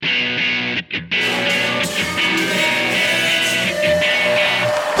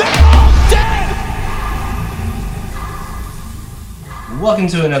Welcome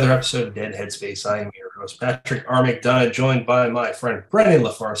to another episode of Dead Headspace. I am your host, Patrick R. McDonough, joined by my friend Brennan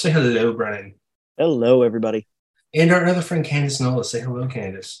LaFar. Say hello, Brennan. Hello, everybody. And our other friend, Candace Nola. Say hello,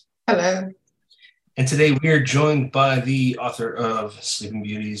 Candace. Hello. And today we are joined by the author of Sleeping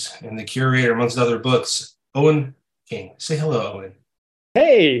Beauties and the curator, amongst other books, Owen King. Say hello, Owen.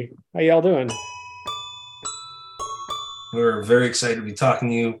 Hey, how y'all doing? We're very excited to be talking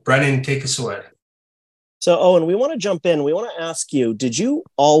to you. Brennan, take us away. So, Owen, we want to jump in. We want to ask you, did you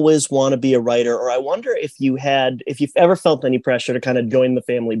always want to be a writer? Or I wonder if you've ever felt any pressure to kind of join the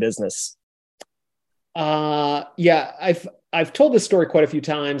family business? Yeah, I've told this story quite a few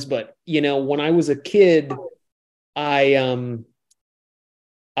times, but when I was a kid, I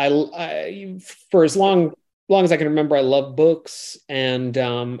for as long as I can remember, I loved books and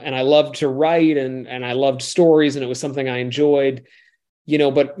I loved to write and I loved stories, and it was something I enjoyed,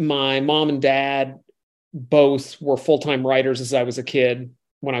 but my mom and dad both were full-time writers when I was a kid,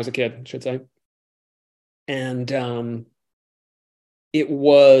 I should say. And it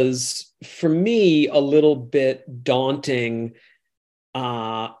was, for me, a little bit daunting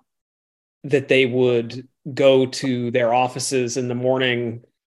that they would go to their offices in the morning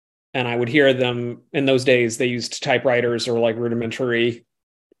and I would hear them. In those days, they used typewriters or like rudimentary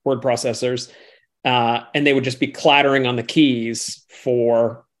word processors. And they would just be clattering on the keys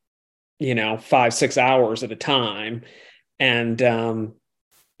for 5-6 hours at a time. And,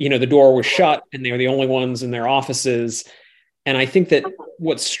 the door was shut and they were the only ones in their offices. And I think that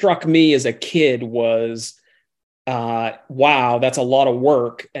what struck me as a kid was, wow, that's a lot of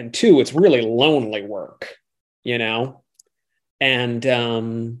work. And two, it's really lonely work, and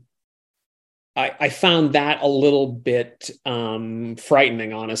I found that a little bit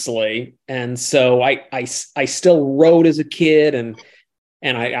frightening, honestly. And so I still wrote as a kid,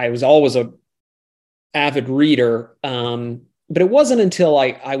 and I was always a avid reader. But it wasn't until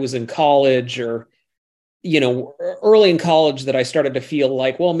I was in college or, early in college that I started to feel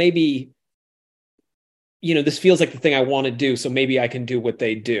like, well, maybe, this feels like the thing I want to do. So maybe I can do what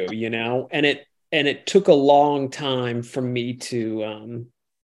they do, and it took a long time for me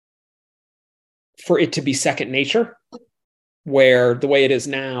for it to be second nature, where the way it is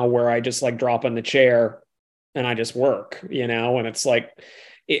now, where I just like drop in the chair and I just work, and it's like,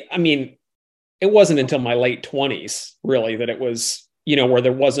 it wasn't until my late 20s really that it was, where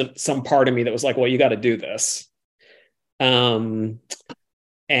there wasn't some part of me that was like, well, you got to do this. So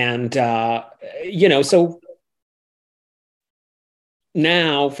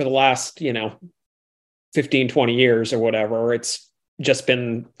now for the last, 15, 20 years or whatever, it's just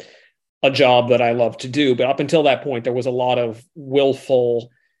been a job that I love to do. But up until that point, there was a lot of willful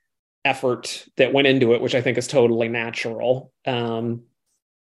effort that went into it, which I think is totally natural.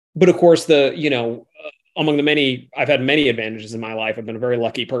 But of course, among the many, I've had many advantages in my life. I've been a very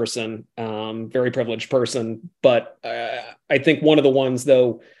lucky person, very privileged person. But I think one of the ones,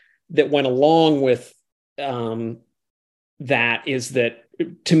 though, that went along with that is that,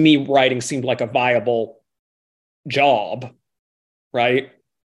 to me, writing seemed like a viable job, right?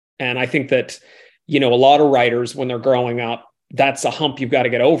 And I think that, a lot of writers, when they're growing up, that's a hump you've got to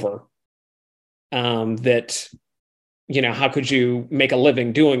get over. How could you make a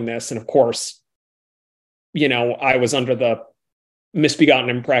living doing this? And of course, I was under the misbegotten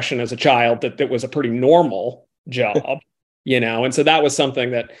impression as a child that it was a pretty normal job, and so that was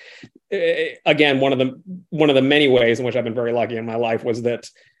something that, again, one of the many ways in which I've been very lucky in my life was that,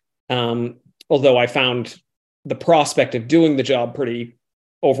 although I found the prospect of doing the job pretty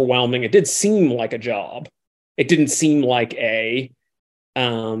overwhelming, it did seem like a job. It didn't seem like a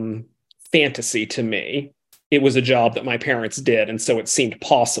fantasy to me. It was a job that my parents did, and so it seemed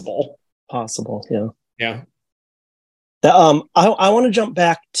possible. Yeah. I want to jump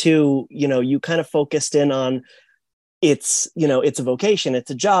back to, you kind of focused in on it's a vocation,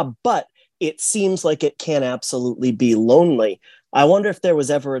 it's a job, but it seems like it can absolutely be lonely. I wonder if there was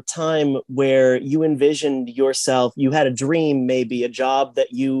ever a time where you envisioned yourself, you had a dream, maybe a job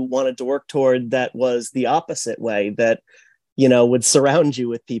that you wanted to work toward that was the opposite way, that, would surround you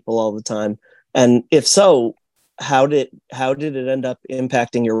with people all the time. And if so, how did it end up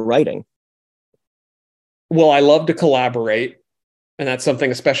impacting your writing? Well, I love to collaborate, and that's something,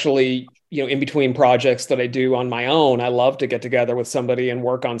 especially, in between projects that I do on my own. I love to get together with somebody and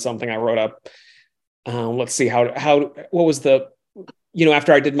work on something. I wrote up, let's see, what was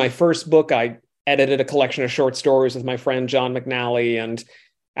after I did my first book, I edited a collection of short stories with my friend John McNally, and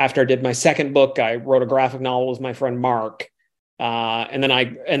after I did my second book, I wrote a graphic novel with my friend Mark. And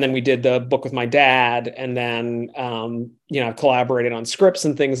then we did the book with my dad, and then I've collaborated on scripts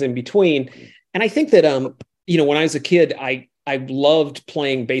and things in between. And I think that when I was a kid, I I loved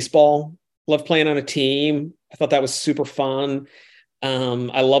playing baseball, loved playing on a team. I thought that was super fun.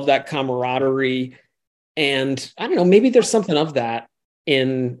 I love that camaraderie. And I don't know, maybe there's something of that I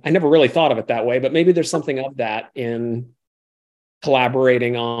never really thought of it that way, but maybe there's something of that in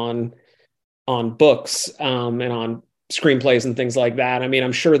collaborating on books, and on screenplays and things like that. I mean,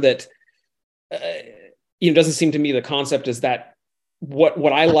 I'm sure that, it doesn't seem to me the concept is that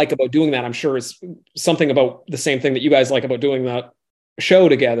what I like about doing that, I'm sure is something about the same thing that you guys like about doing the show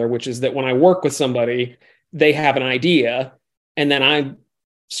together, which is that when I work with somebody, they have an idea and then I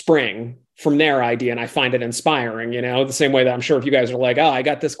spring from their idea and I find it inspiring, the same way that I'm sure if you guys are like, oh, I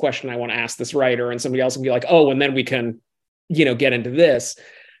got this question I want to ask this writer, and somebody else will be like, oh, and then we can, get into this.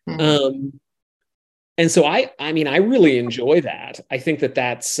 Mm-hmm. And so I mean, I really enjoy that. I think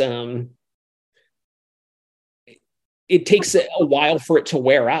that's, it takes a while for it to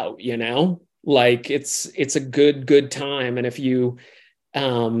wear out, like it's a good time. And if you,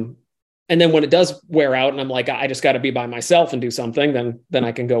 and then when it does wear out and I'm like, I just got to be by myself and do something, then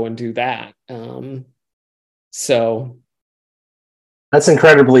I can go and do that. So. That's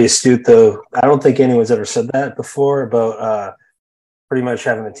incredibly astute, though. I don't think anyone's ever said that before about pretty much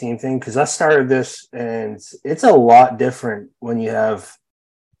having a team thing. Because I started this, and it's a lot different when you have,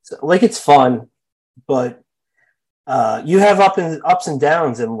 like, it's fun, but you have ups and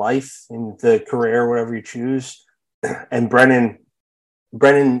downs in life, in the career, whatever you choose. And Brennan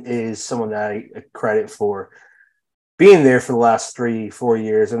is someone that I credit for being there for the last 3-4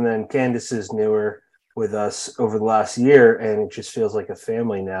 years. And then Candace is newer with us over the last year, and it just feels like a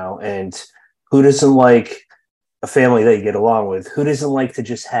family now. And who doesn't like a family that you get along with? Who doesn't like to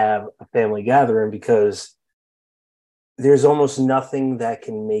just have a family gathering? Because there's almost nothing that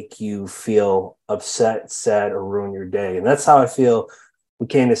can make you feel upset, sad, or ruin your day. And that's how I feel with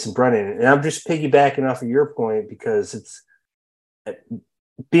Candace and Brennan. And I'm just piggybacking off of your point, because it's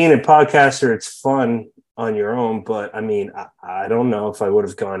being a podcaster, it's fun on your own. But I mean, I don't know if I would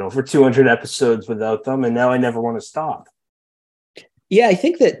have gone over 200 episodes without them. And now I never want to stop. Yeah, I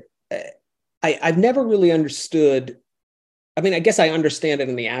think that I've never really understood. I mean, I guess I understand it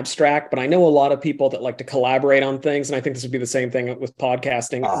in the abstract, but I know a lot of people that like to collaborate on things. And I think this would be the same thing with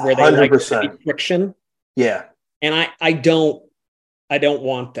podcasting, where they 100%. Like to be friction. Yeah. And I don't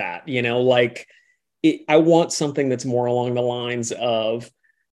want that, like I want something that's more along the lines of,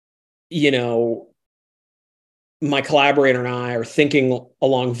 my collaborator and I are thinking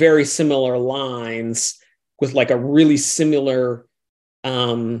along very similar lines with like a really similar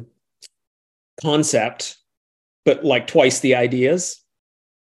concept, but like twice the ideas.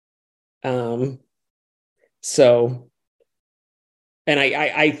 So, and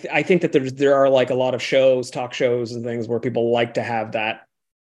I think that there are like a lot of talk shows and things where people like to have that,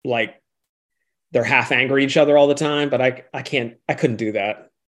 like they're half angry at each other all the time, but I couldn't do that.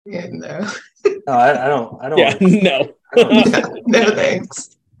 Yeah, no. No, I don't. Yeah, no. No,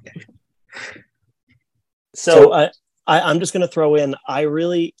 thanks. So I'm just going to throw in, I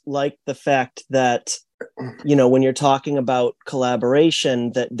really like the fact that, when you're talking about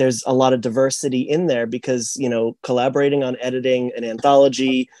collaboration, that there's a lot of diversity in there, because, collaborating on editing an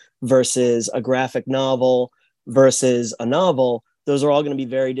anthology versus a graphic novel versus a novel, those are all going to be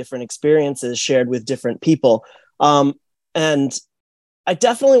very different experiences shared with different people. And I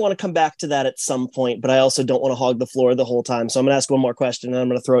definitely want to come back to that at some point, but I also don't want to hog the floor the whole time. So I'm going to ask one more question, and I'm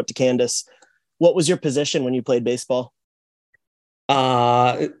going to throw it to Candace. What was your position when you played baseball?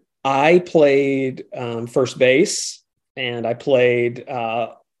 I played first base, and I played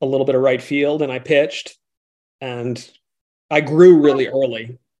a little bit of right field, and I pitched, and I grew really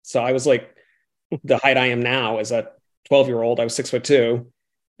early. So I was like the height I am now as a 12-year-old. I was 6'2".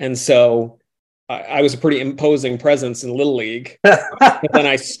 And so I was a pretty imposing presence in Little League, but then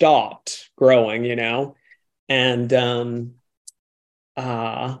I stopped growing, and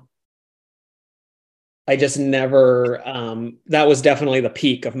I just never, that was definitely the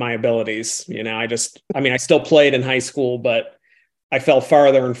peak of my abilities. I still played in high school, but I fell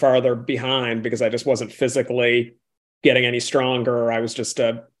farther and farther behind because I just wasn't physically getting any stronger. I was just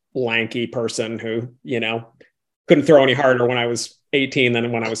a lanky person who, couldn't throw any harder when I was 18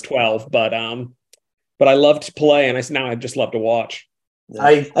 than when I was 12. But I loved to play, and now I just love to watch.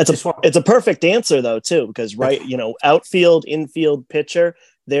 Yeah. It's a perfect answer though, too, because outfield, infield, pitcher,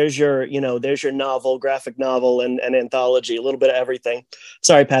 there's your novel, graphic novel, and anthology, a little bit of everything.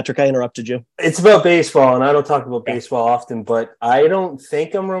 Sorry, Patrick, I interrupted you. It's about baseball, and I don't talk about baseball often, but I don't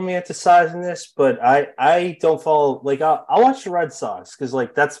think I'm romanticizing this, but I don't follow, like, I'll watch the Red Sox because,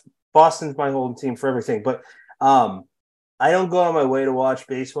 like, that's Boston's my home team for everything, but I don't go on my way to watch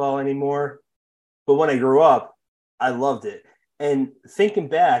baseball anymore. But when I grew up, I loved it. And thinking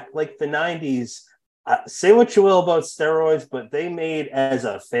back, like the 90s, say what you will about steroids, but they made, as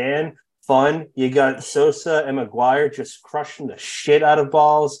a fan, fun. You got Sosa and McGuire just crushing the shit out of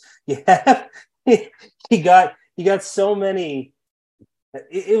balls. Yeah, you got so many.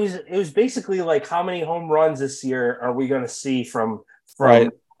 It was basically like, how many home runs this year are we going to see from Right.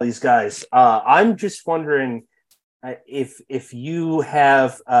 these guys? I'm just wondering if you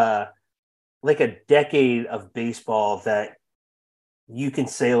have like a decade of baseball that you can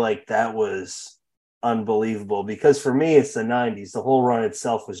say like that was unbelievable, because for me it's the 90s. The whole run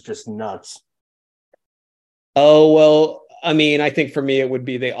itself was just nuts. Oh, well, I mean, I think for me it would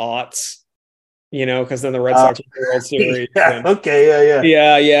be the aughts, because then the Red Sox won the World Series. Yeah, And,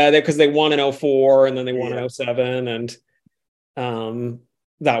 okay, yeah, because they won in 04 and then they won Yeah. in 07. And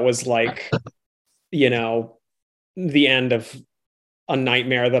that was like, the end of a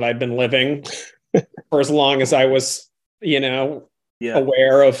nightmare that I'd been living for as long as I was, Yeah.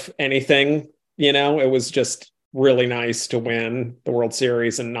 aware of anything. It was just really nice to win the World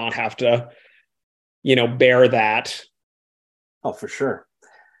Series and not have to, bear that. Oh, for sure.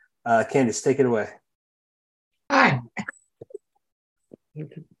 Candice, take it away. Hi.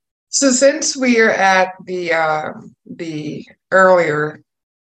 So since we are at the earlier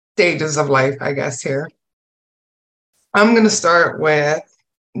stages of life, I guess here, I'm going to start with,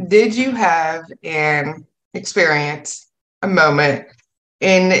 did you have an experience, a moment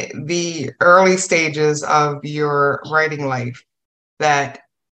in the early stages of your writing life that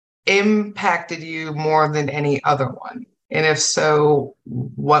impacted you more than any other one? And if so,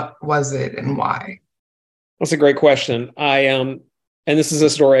 what was it and why? That's a great question. And this is a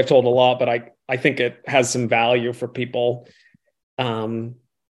story I've told a lot, but I think it has some value for people. 'Cause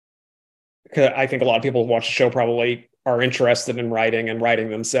I think a lot of people who watch the show probably are interested in writing and writing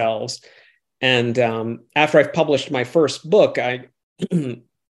themselves. And after I've published my first book, I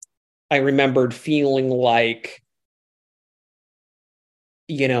I remembered feeling like,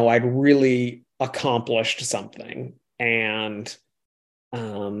 I'd really accomplished something. And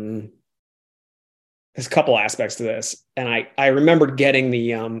there's a couple aspects to this. And I remembered getting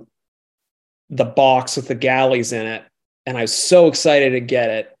the box with the galleys in it, and I was so excited to get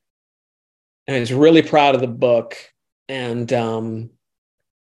it. And I was really proud of the book. And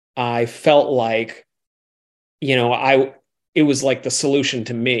I felt like, it was like the solution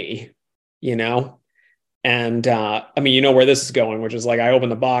to me, And I mean, where this is going, which is like, I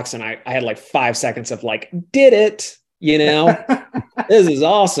opened the box and I had like 5 seconds of like, did it, this is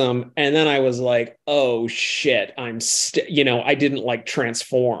awesome. And then I was like, oh shit, I didn't like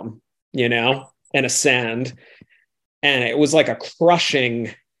transform, and ascend. And it was like a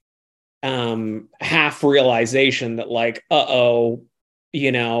crushing half realization that like,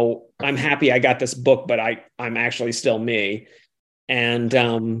 I'm happy I got this book, but I'm actually still me. And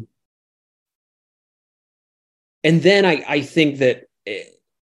then I think that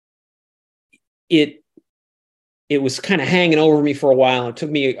it was kind of hanging over me for a while. It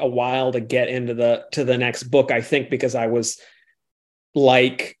took me a while to get into the next book, I think, because I was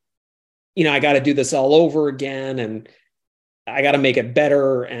like, I got to do this all over again, and I got to make it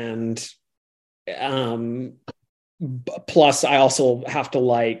better. And plus I also have to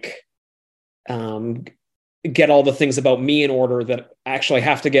like get all the things about me in order that actually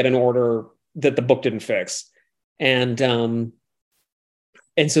have to get in order that the book didn't fix. And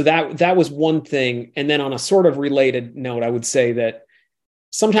so that was one thing. And then on a sort of related note, I would say that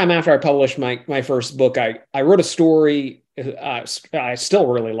sometime after I published my first book, I wrote a story I still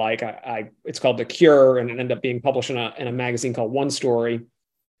really like. It's called The Cure, and it ended up being published in a magazine called One Story.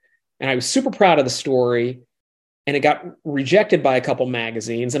 And I was super proud of the story, and it got rejected by a couple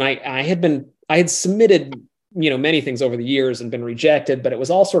magazines. And I had submitted, many things over the years and been rejected, but it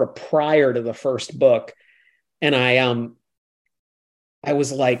was all sort of prior to the first book. And I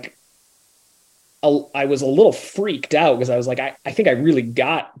was like, I was a little freaked out because I was like, I think I really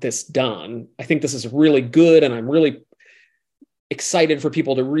got this done. I think this is really good, and I'm really excited for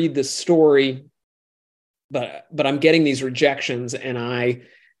people to read this story. But I'm getting these rejections, and I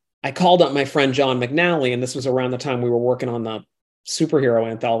called up my friend John McNally, and this was around the time we were working on the superhero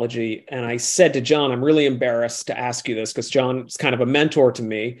anthology. And I said to John, I'm really embarrassed to ask you this, because John's kind of a mentor to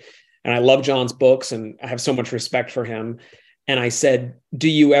me, and I love John's books, and I have so much respect for him. And I said, do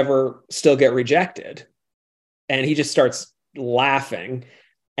you ever still get rejected? And he just starts laughing.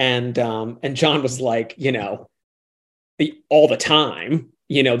 And John was like, all the time,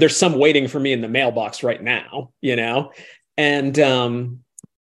 there's some waiting for me in the mailbox right now, and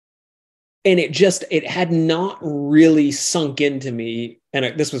it had not really sunk into me.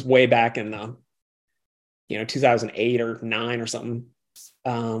 And this was way back in the, 2008 or 9 or something,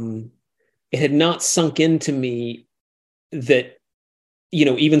 it had not sunk into me that,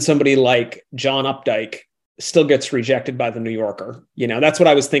 even somebody like John Updike still gets rejected by the New Yorker. That's what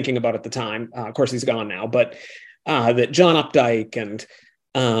I was thinking about at the time. Of course, he's gone now, but that John Updike and,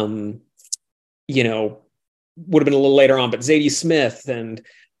 would have been a little later on, but Zadie Smith and,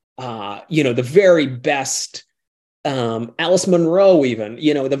 the very best, Alice Munro, even,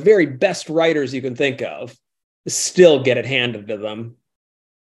 the very best writers you can think of still get it handed to them,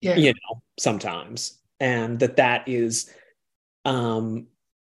 sometimes. And that is, nothing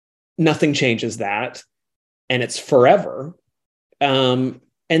changes that. And it's forever. And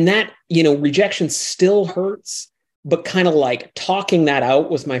that, rejection still hurts, but kind of like talking that out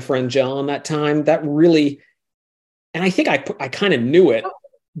with my friend John that time, that really, and I think I kind of knew it,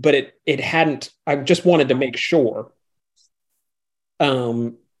 but it hadn't, I just wanted to make sure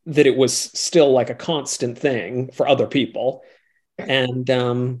that it was still like a constant thing for other people. And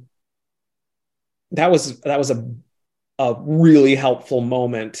that was a really helpful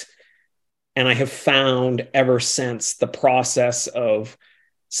moment. And I have found ever since the process of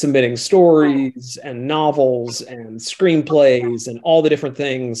submitting stories and novels and screenplays and all the different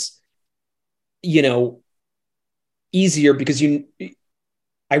things, easier, because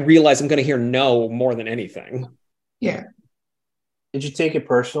I realize I'm going to hear no more than anything. Yeah. Did you take it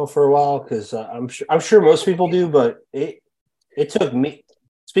personal for a while? Because I'm sure most people do, but it took me,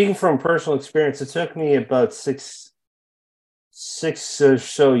 speaking from personal experience, it took me about six or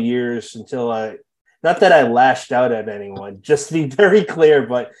so years until not that I lashed out at anyone, just to be very clear,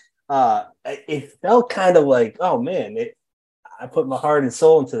 but it felt kind of like, oh man, I put my heart and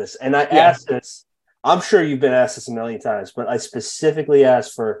soul into this. And I asked this, I'm sure you've been asked this a million times, but I specifically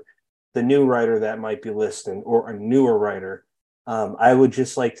asked for the new writer that might be listening, or a newer writer. I would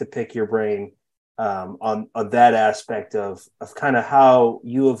just like to pick your brain on that aspect of kind of how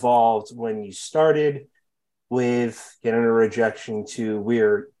you evolved when you started with getting a rejection to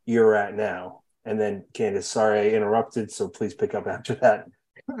where you're at now. And then, Candace, sorry I interrupted, so please pick up after that.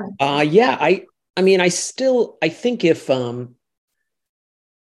 Yeah, I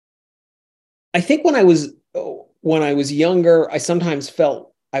think when I was younger, I sometimes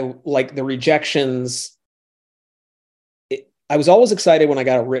felt I like the rejections. I was always excited when I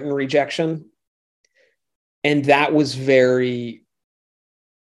got a written rejection, and that made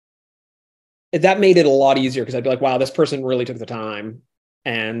it a lot easier, because I'd be like, wow, this person really took the time.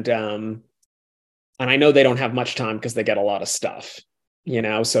 And I know they don't have much time because they get a lot of stuff,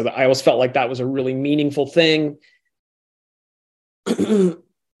 so I always felt like that was a really meaningful thing. I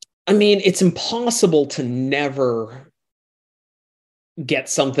mean, it's impossible to never get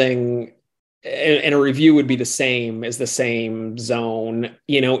something, and a review would be the same zone.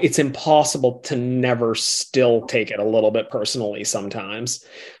 It's impossible to never still take it a little bit personally sometimes.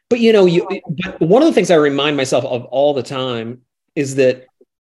 But, but one of the things I remind myself of all the time is that,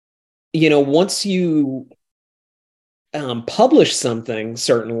 once you publish something,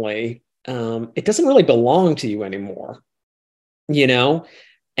 certainly, it doesn't really belong to you anymore,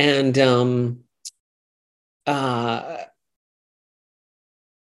 and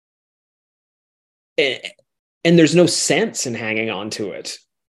and there's no sense in hanging on to it.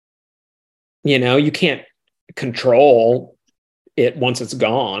 You can't control it once it's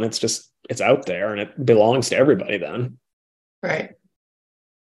gone. It's out there, and it belongs to everybody then. Right.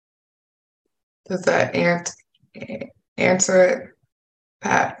 Does that answer it,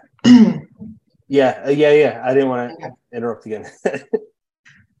 Pat? Yeah. I didn't want to interrupt again.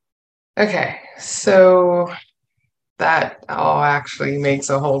 Okay, so that all actually makes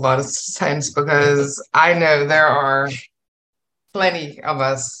a whole lot of sense, because I know there are plenty of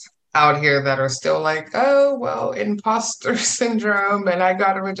us out here that are still like, oh, well, imposter syndrome, and I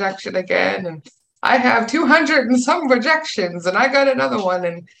got a rejection again, and I have 200 and some rejections, and I got another one,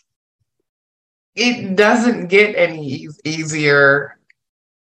 and it doesn't get any easier.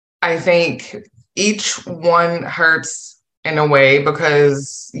 I think each one hurts in a way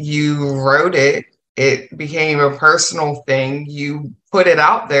because you wrote it. It became a personal thing. You put it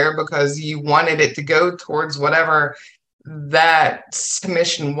out there because you wanted it to go towards whatever that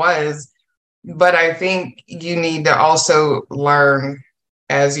submission was. But I think you need to also learn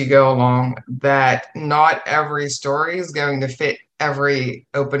as you go along that not every story is going to fit every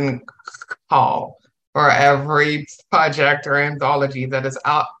open call or every project or anthology that is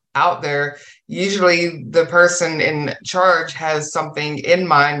out there. Usually the person in charge has something in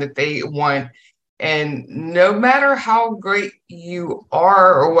mind that they want. And no matter how great you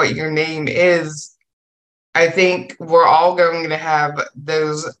are or what your name is, I think we're all going to have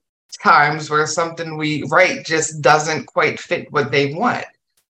those times where something we write just doesn't quite fit what they want.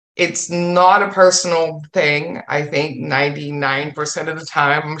 It's not a personal thing. I think 99% of the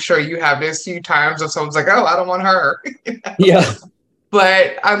time, I'm sure you have this few times if someone's like, oh, I don't want her. Yeah.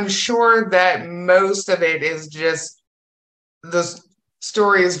 But I'm sure that most of it is just the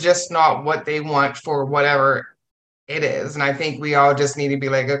story is just not what they want for whatever it is. And I think we all just need to be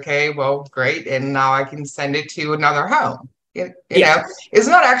like, okay, well, great. And now I can send it to another home. You know, it's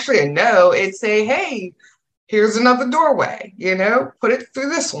not actually a no, it's a, hey, here's another doorway, put it through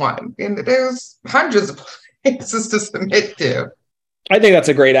this one. And there's hundreds of places to submit to. I think that's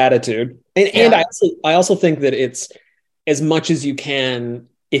a great attitude. And Yeah. I also think that it's as much as you can,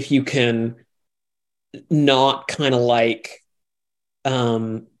 if you can not kind of like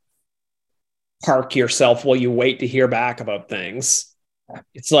park yourself while you wait to hear back about things.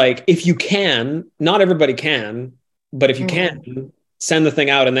 It's like, if you can, not everybody can, but if you can, send the thing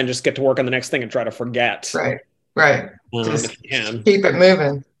out and then just get to work on the next thing and try to forget. Right. Just if you can. Keep it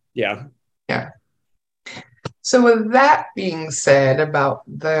moving. Yeah. So with that being said about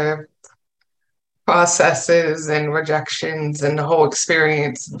the processes and rejections and the whole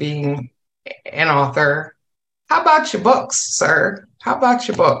experience being an author, how about your books, sir? How about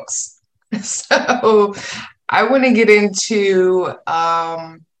your books? So I want to get into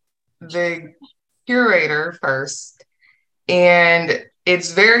the Curator first. And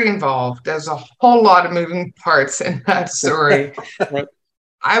it's very involved. There's a whole lot of moving parts in that story. Right.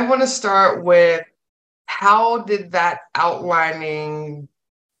 I want to start with, how did that outlining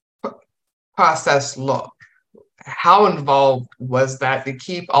process look? How involved was that to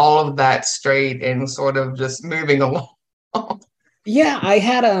keep all of that straight and sort of just moving along? Yeah, I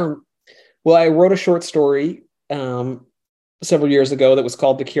had I wrote a short story several years ago that was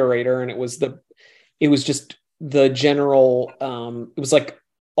called The Curator, and it was just the general it was like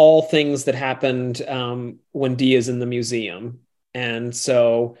all things that happened when Dee is in the museum. And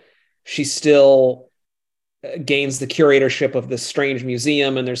so she still gains the curatorship of this strange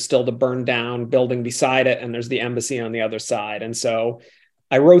museum, and there's still the burned down building beside it, and there's the embassy on the other side. And so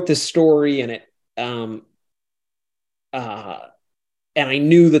I wrote this story, and it and I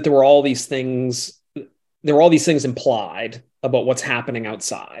knew that there were all these things implied about what's happening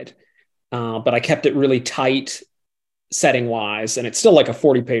outside. But I kept it really tight setting wise, and it's still like a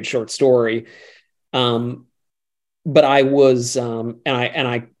 40-page short story. But I was and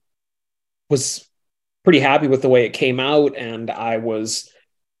I was pretty happy with the way it came out, and I was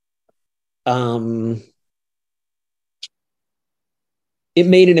it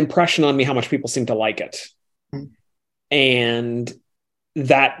made an impression on me how much people seem to like it. And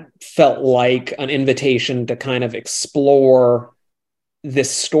that felt like an invitation to kind of explore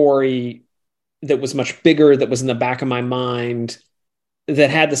this story that was much bigger, that was in the back of my mind, that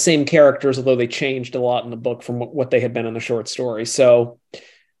had the same characters, although they changed a lot in the book from what they had been in the short story. So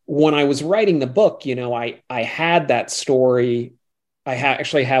when I was writing the book, I had that story. I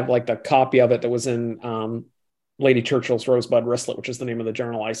actually have like the copy of it that was in Lady Churchill's Rosebud Wristlet, which is the name of the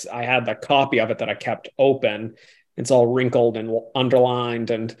journal. I had the copy of it that I kept open. It's all wrinkled and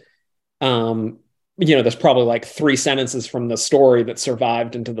underlined, and there's probably like 3 sentences from the story that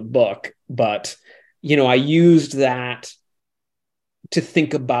survived into the book. But I used that to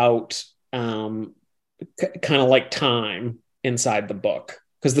think about kind of like time inside the book,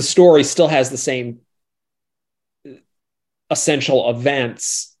 because the story still has the same essential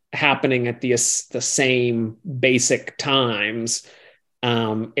events happening at the same basic times.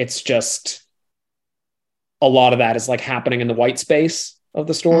 It's just a lot of that is like happening in the white space of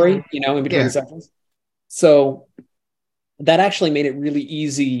the story, in between the sections. So that actually made it really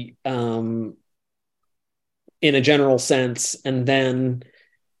easy in a general sense. And then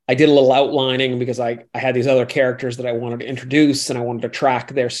I did a little outlining because I had these other characters that I wanted to introduce, and I wanted to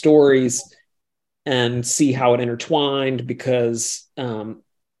track their stories and see how it intertwined, because one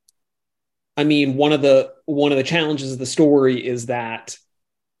of the challenges of the story is that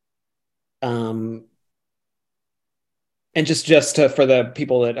and just for the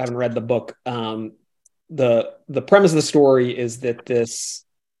people that haven't read the book, the premise of the story is that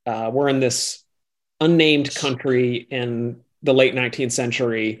we're in this unnamed country in the late 19th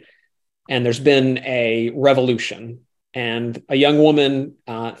century, and there's been a revolution, and a young woman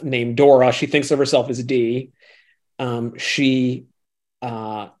named Dora, she thinks of herself as Dee. She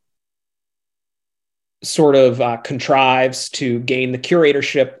sort of contrives to gain the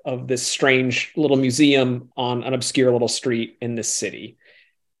curatorship of this strange little museum on an obscure little street in this city.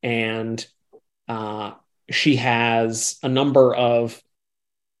 And she has a number of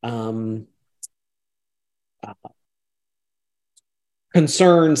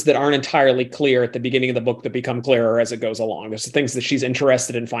concerns that aren't entirely clear at the beginning of the book that become clearer as it goes along. There's things that she's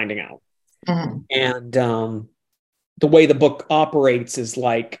interested in finding out. And the way the book operates is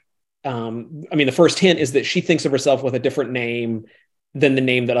like, the first hint is that she thinks of herself with a different name than the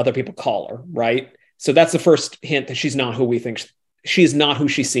name that other people call her, right? So that's the first hint that she's not who we think she's not who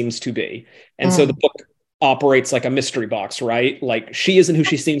she seems to be. And so the book operates like a mystery box, right? Like she isn't who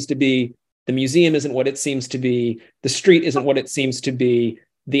she seems to be. The museum isn't what it seems to be. The street isn't what it seems to be.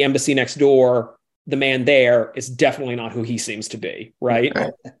 The embassy next door, the man there is definitely not who he seems to be, right?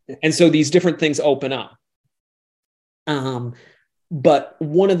 And so these different things open up. But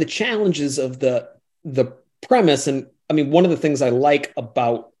one of the challenges of the premise, and I mean, one of the things I like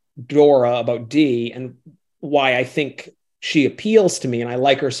about Dora, about Dee, and why I think she appeals to me and I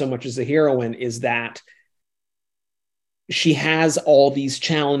like her so much as a heroine, is that she has all these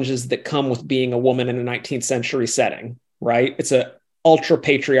challenges that come with being a woman in a 19th century setting, right? It's a ultra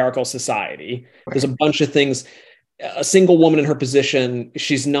patriarchal society. There's a bunch of things. A single woman in her position,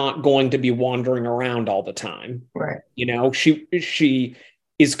 she's not going to be wandering around all the time. Right. You know, she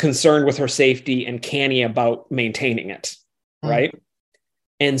is concerned with her safety and canny about maintaining it. Right.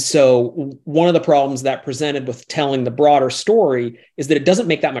 And so one of the problems that presented with telling the broader story is that it doesn't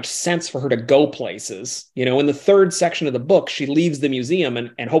make that much sense for her to go places. You know, in the third section of the book, she leaves the museum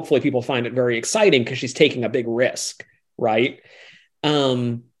and hopefully people find it very exciting because she's taking a big risk. Right.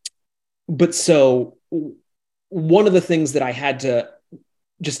 But so one of the things that I had to,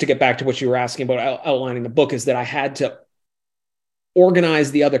 just to get back to what you were asking about outlining the book, is that I had to organize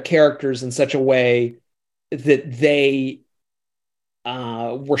the other characters in such a way that they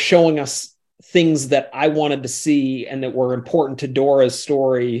were showing us things that I wanted to see and that were important to Dora's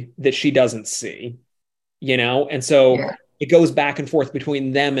story that she doesn't see, you know? And so it goes back and forth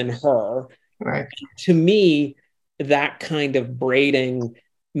between them and her. Right. To me, that kind of braiding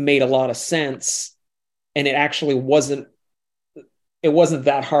made a lot of sense. And it actually wasn't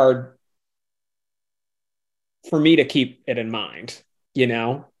that hard for me to keep it in mind, you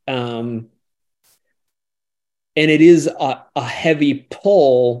know? And it is a heavy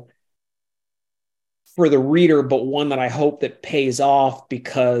pull for the reader, but one that I hope that pays off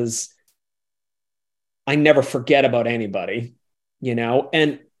because I never forget about anybody, you know?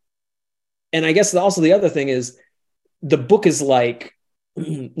 And I guess also the other thing is the book is like,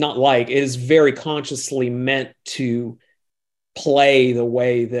 it is very consciously meant to play the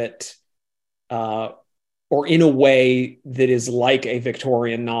way that, or in a way that is like a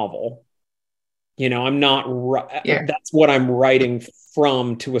Victorian novel. You know, I'm not, that's what I'm writing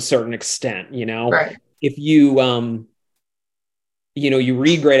from to a certain extent, you know? Right. If you, you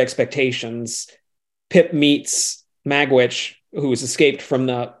read Great Expectations, Pip meets Magwitch, who has escaped from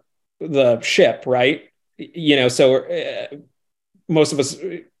the ship, right? You know, so most of us,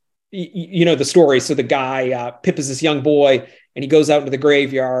 you know the story. So the guy, Pip is this young boy, and he goes out into the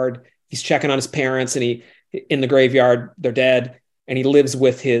graveyard. He's checking on his parents, and in the graveyard, they're dead. And he lives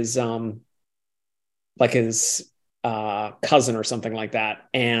with his, cousin or something like that.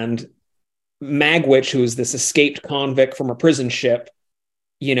 And Magwitch, who is this escaped convict from a prison ship,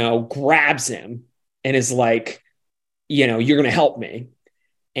 you know, grabs him and is like, you know, you're going to help me.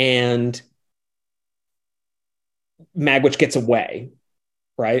 And Magwitch gets away,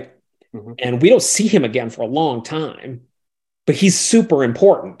 right? And we don't see him again for a long time, but he's super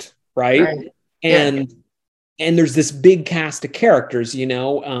important, right? And there's this big cast of characters, you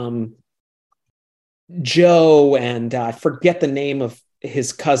know, Joe, and I forget the name of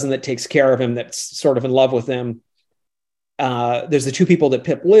his cousin that takes care of him, that's sort of in love with him. There's the two people that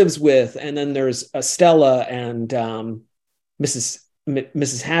Pip lives with, and then there's Estella and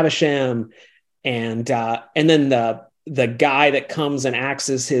Mrs. Havisham, and then the guy that comes and acts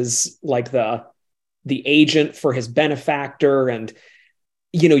as his, like, the agent for his benefactor. And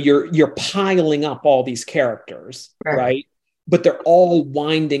you know, you're piling up all these characters, right? But they're all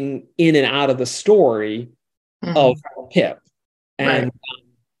winding in and out of the story of Pip. And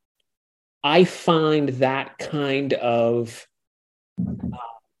I find that kind of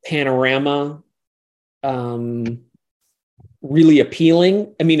panorama really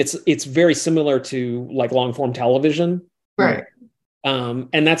appealing. I mean, it's very similar to like long form television. Right.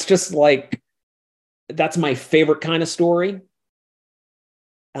 And that's just like, that's my favorite kind of story.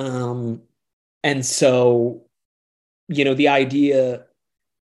 And so, you know, the idea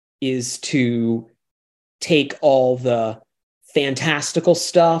is to take all the fantastical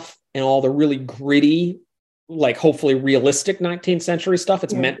stuff and all the really gritty, like hopefully realistic 19th century stuff.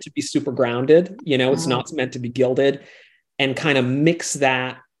 It's meant to be super grounded, you know, it's not meant to be gilded, and kind of mix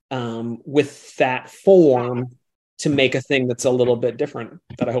that with that form to make a thing that's a little bit different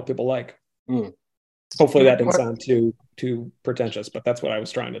that I hope people like. Mm. Hopefully that didn't sound too pretentious, but that's what I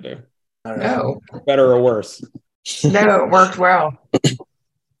was trying to do. No, Better or worse? no, it worked well.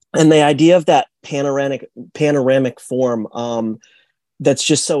 And the idea of that panoramic form, that's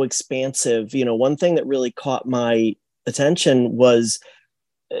just so expansive. One thing that really caught my attention was,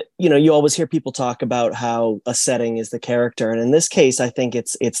 you always hear people talk about how a setting is the character. And in this case, I think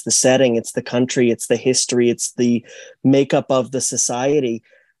it's the setting, it's the country, it's the history, it's the makeup of the society.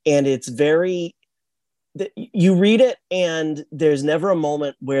 And it's very, you read it and there's never a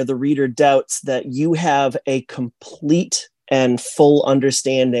moment where the reader doubts that you have a complete and full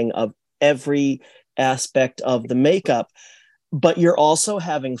understanding of every aspect of the makeup, but you're also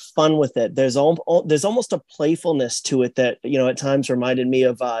having fun with it. There's almost a playfulness to it that, at times reminded me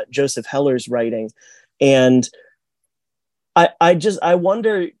of Joseph Heller's writing. And I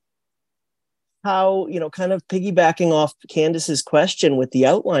wonder how, kind of piggybacking off Candace's question with the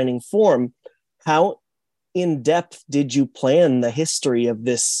outlining form, how in depth did you plan the history of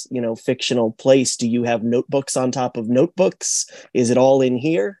this, fictional place? Do you have notebooks on top of notebooks? Is it all in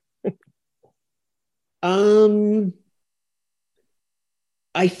here?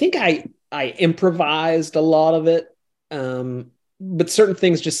 I think I improvised a lot of it, but certain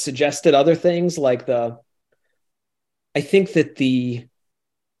things just suggested other things. Like I think that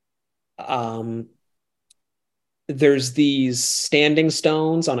there's these standing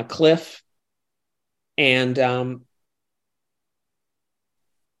stones on a cliff, and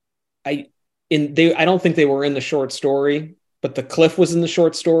I don't think they were in the short story, but the cliff was in the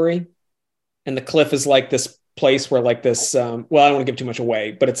short story, and the cliff is like this place where like this well, I don't want to give too much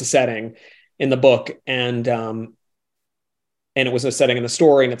away, but it's a setting in the book, and it was a setting in the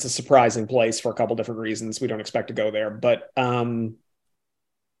story, and it's a surprising place for a couple different reasons. We don't expect to go there, but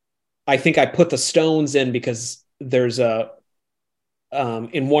I think I put the stones in because there's in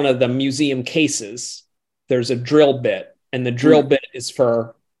one of the museum cases there's a drill bit, and the drill bit is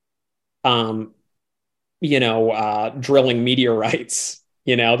for drilling meteorites.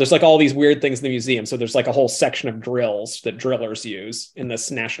 There's like all these weird things in the museum. So there's like a whole section of drills that drillers use in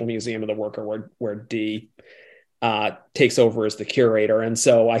this National Museum of the Worker, where Dee takes over as the curator. And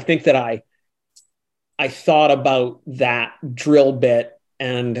so I think that I thought about that drill bit,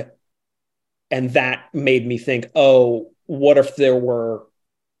 and that made me think, oh, what if there were,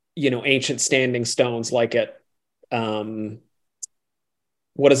 ancient standing stones like at what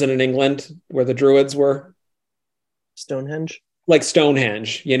is it in England where the Druids were? Stonehenge. Like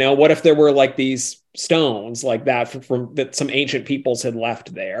Stonehenge, what if there were like these stones like that from that some ancient peoples had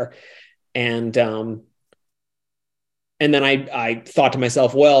left there, and then I thought to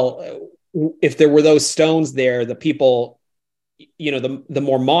myself, well, if there were those stones there, the people, the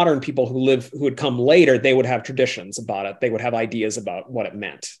more modern people who would come later, they would have traditions about it. They would have ideas about what it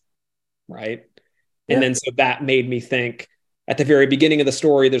meant, right? Yeah. And then so that made me think. At the very beginning of the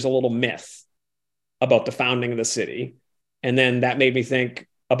story, there's a little myth about the founding of the city. And then that made me think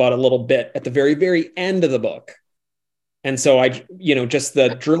about a little bit at the very, very end of the book. And so just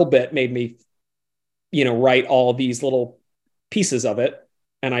the drill bit made me, write all these little pieces of it.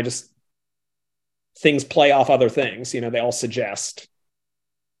 And things play off other things, they all suggest.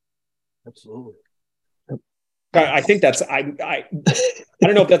 Absolutely. I think that's, I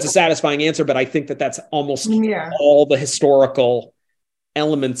don't know if that's a satisfying answer, but I think that that's almost all the historical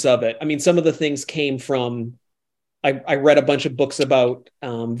elements of it. I mean, some of the things came from, I read a bunch of books about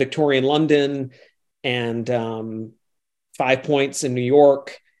Victorian London and 5 Points in New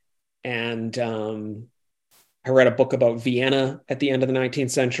York. And I read a book about Vienna at the end of the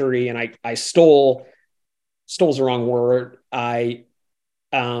 19th century. And I stole's the wrong word. I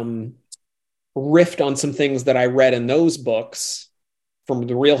riffed on some things that I read in those books from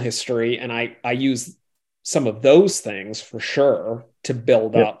the real history. And I use some of those things for sure to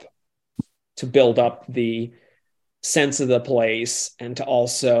build up the sense of the place, and to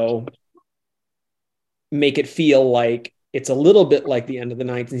also make it feel like it's a little bit like the end of the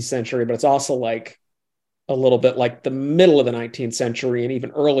 19th century, but it's also like a little bit like the middle of the 19th century and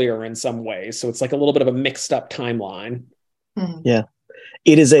even earlier in some ways. So it's like a little bit of a mixed up timeline. Yeah.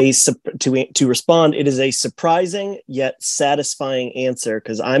 It is to respond, it is a surprising yet satisfying answer,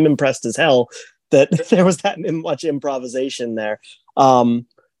 because I'm impressed as hell that there was that much improvisation there.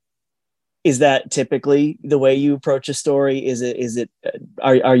 Is that typically the way you approach a story?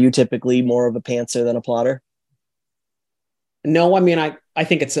 Are you typically more of a pantser than a plotter? No, I mean, I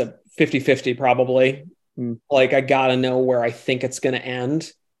think it's a 50-50 probably. Like, I gotta know where I think it's going to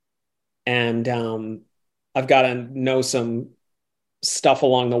end. And I've got to know some stuff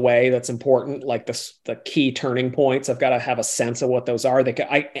along the way that's important, like the key turning points. I've got to have a sense of what those are.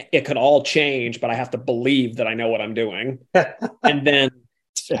 It could all change, but I have to believe that I know what I'm doing. And then,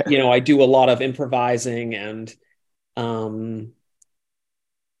 I do a lot of improvising and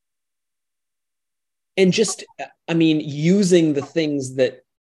just, using the things that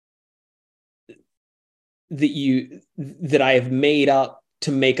I have made up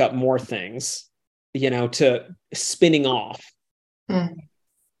to make up more things, to spinning off.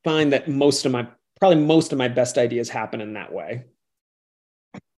 Find that most of my best ideas happen in that way,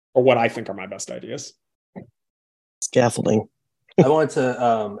 or what I think are my best ideas. Scaffolding. I wanted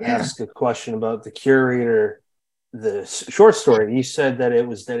to ask a question about the Curator, the short story. You said that it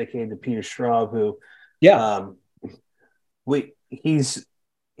was dedicated to Peter Straub, who, he's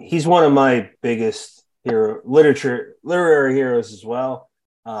one of my biggest literary heroes as well.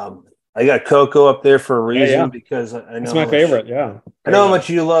 I got Coco up there for a reason because I know it's my favorite. I know how much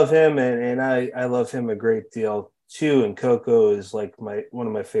you love him, and I love him a great deal too. And Coco is like one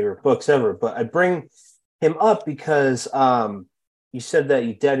of my favorite books ever. But I bring him up because you said that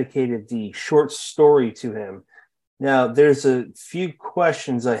you dedicated the short story to him. Now, there's a few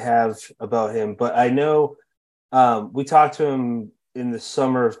questions I have about him, but I know we talked to him in the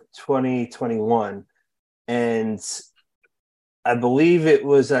summer of 2021, and I believe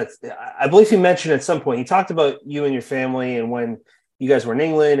he mentioned at some point, he talked about you and your family and when you guys were in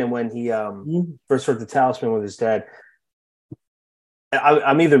England and when he first heard The Talisman with his dad.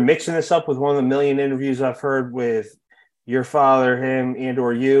 I'm either mixing this up with one of the million interviews I've heard with your father, him, and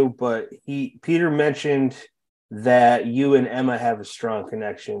or you, but Peter mentioned that you and Emma have a strong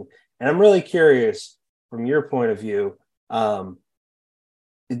connection. And I'm really curious, from your point of view, how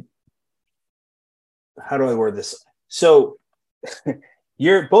do I word this? So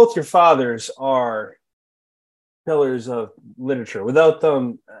both your fathers are pillars of literature. Without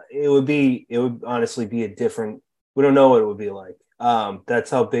them, it would honestly be we don't know what it would be like. That's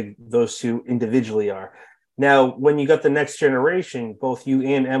how big those two individually are. Now, when you got the next generation, both you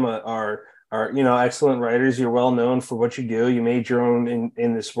and Emma are excellent writers. You're well known for what you do. You made your own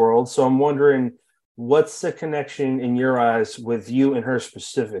in this world. So I'm wondering, what's the connection in your eyes with you and her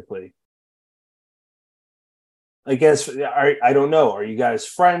specifically? I guess I don't know. Are you guys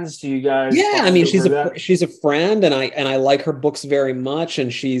friends? Do you guys? Yeah, she's a friend, and I like her books very much.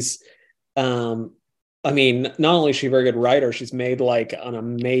 And she's, not only is she a very good writer, she's made like an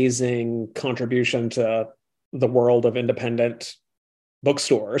amazing contribution to the world of independent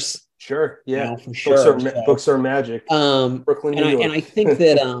bookstores. Sure, yeah, for sure. Books are magic. Brooklyn, New York. And I think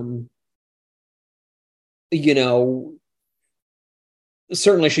that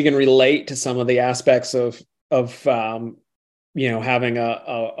certainly she can relate to some of the aspects of having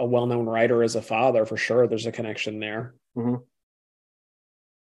a well-known writer as a father. For sure, there's a connection there. Mm-hmm.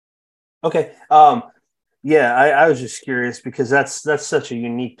 Okay. Yeah, I was just curious because that's such a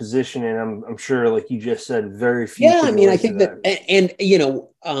unique position, and I'm sure, like you just said, very few. Yeah, I think that, and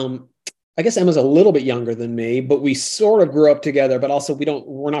I guess Emma's a little bit younger than me, but we sort of grew up together, but also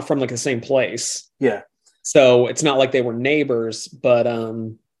we're not from like the same place. Yeah. So it's not like they were neighbors, but I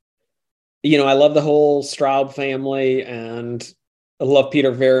love the whole Straub family, and I love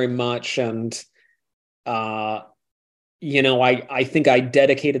Peter very much, and I think I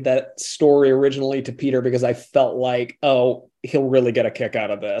dedicated that story originally to Peter because I felt like, oh, he'll really get a kick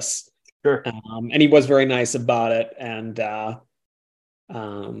out of this. Sure. And he was very nice about it. And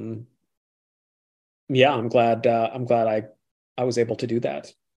I'm glad I was able to do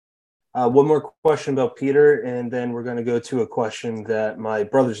that. One more question about Peter, and then we're going to go to a question that my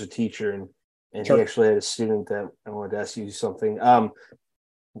brother's a teacher, and Sure. He actually had a student that I wanted to ask you something.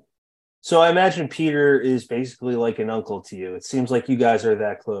 So I imagine Peter is basically like an uncle to you. It seems like you guys are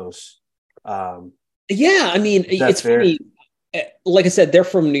that close. Yeah, it's fair? Funny. Like I said, they're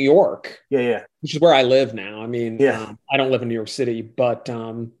from New York. Yeah. Which is where I live now. I don't live in New York City, but I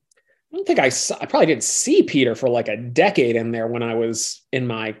don't think I probably didn't see Peter for like a decade in there when I was in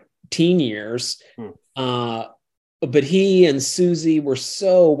my teen years. But he and Susie were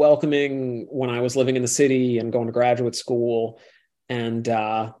so welcoming when I was living in the city and going to graduate school. And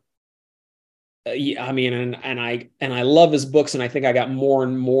I love his books, and I think I got more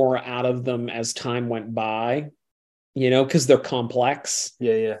and more out of them as time went by, because they're complex.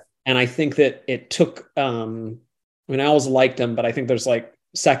 Yeah. And I think that it took, I always liked them, but I think there's like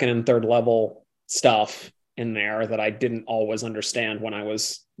second and third level stuff in there that I didn't always understand when I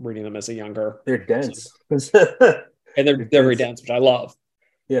was reading them as a younger. They're dense. And they're very dense, which I love.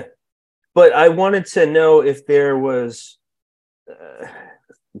 Yeah. But I wanted to know if there was,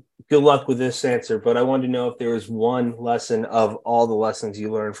 good luck with this answer, but I wanted to know if there was one lesson of all the lessons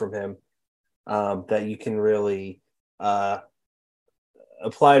you learned from him that you can really apply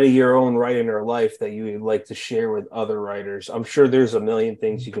to your own writing or life that you would like to share with other writers. I'm sure there's a million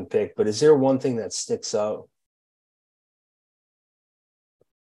things you can pick, but is there one thing that sticks out?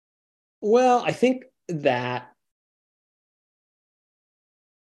 Well, I think that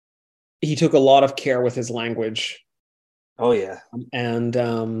he took a lot of care with his language. Oh yeah.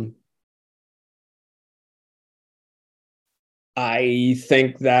 And I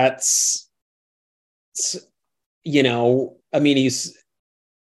think that's, I mean, he's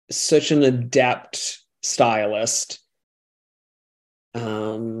such an adept stylist.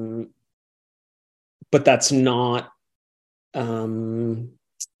 But that's not, should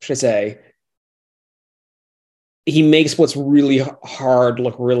I say, he makes what's really hard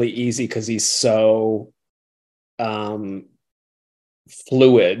look really easy because he's so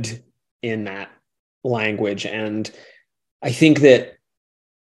fluid in that language. And I think that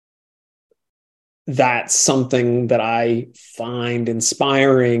that's something that I find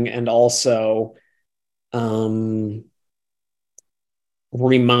inspiring, and also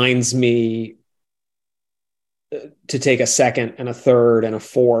reminds me to take a second and a third and a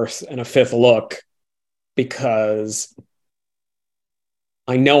fourth and a fifth look, because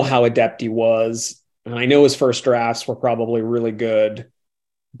I know how adept he was, and I know his first drafts were probably really good,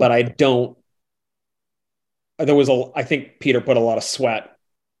 but I think Peter put a lot of sweat.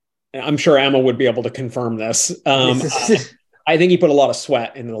 I'm sure Emma would be able to confirm this. I think he put a lot of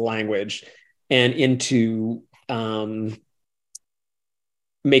sweat into the language and into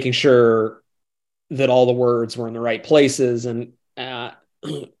making sure that all the words were in the right places. And I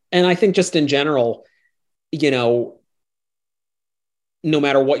think just in general, no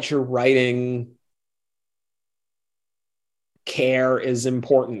matter what you're writing, care is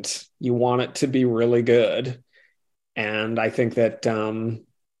important. You want it to be really good. And I think that,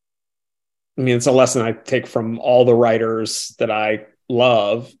 it's a lesson I take from all the writers that I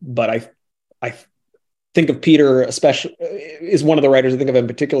love, but I think of Peter, especially, is one of the writers I think of in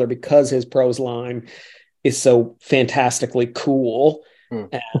particular because his prose line is so fantastically cool.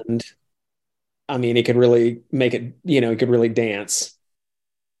 And he could really make it, he could really dance.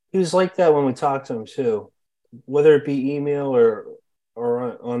 He was like that when we talked to him too, whether it be email or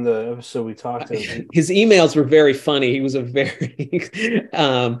on the episode we talked to him. His emails were very funny. He was a very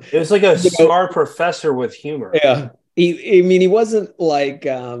it was like a smart professor with humor. Yeah. He wasn't like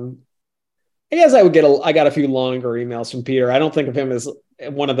I guess I got a few longer emails from Peter. I don't think of him as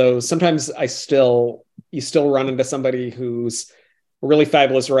one of those. Sometimes you still run into somebody who's a really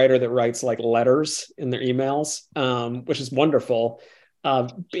fabulous writer that writes like letters in their emails, which is wonderful.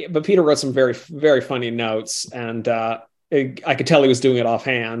 But Peter wrote some very, very funny notes, and I could tell he was doing it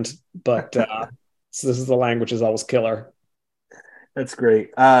offhand, but so this is the language is always killer. That's great.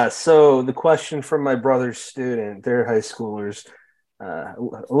 So the question from my brother's student, they're high schoolers.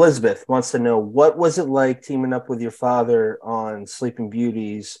 Elizabeth wants to know, what was it like teaming up with your father on Sleeping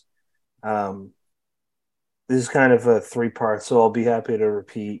Beauties? This is kind of a 3-part, so I'll be happy to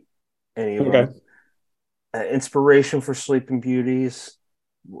repeat any of them. Inspiration for Sleeping Beauties,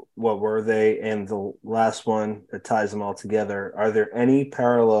 what were they? And the last one that ties them all together, are there any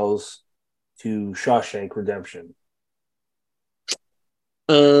parallels to Shawshank Redemption?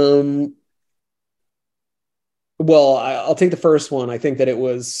 Well, I'll take the first one. I think that it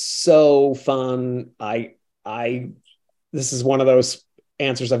was so fun. This is one of those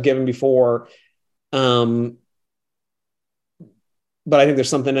answers I've given before. But I think there's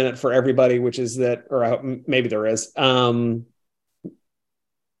something in it for everybody, which is that, or maybe there is. You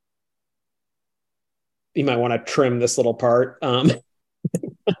might want to trim this little part. I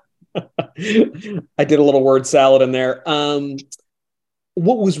did a little word salad in there.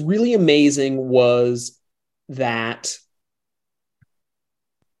 What was really amazing was that,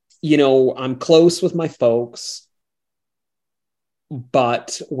 I'm close with my folks,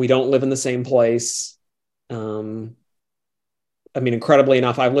 but we don't live in the same place. Incredibly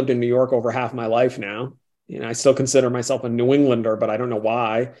enough, I've lived in New York over half my life now. I still consider myself a New Englander, but I don't know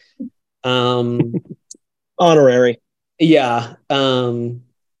why. Honorary. Yeah.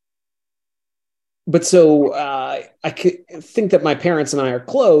 But so I think that my parents and I are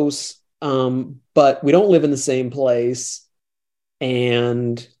close, but we don't live in the same place.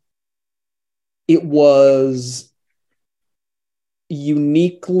 And it was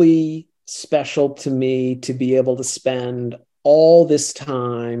uniquely special to me to be able to spend all this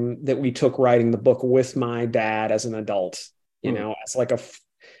time that we took writing the book with my dad as an adult, as like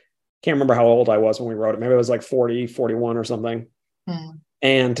can't remember how old I was when we wrote it. Maybe I was like 40, 41 or something.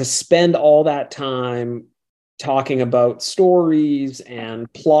 And to spend all that time talking about stories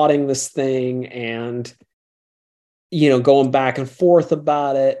and plotting this thing and, going back and forth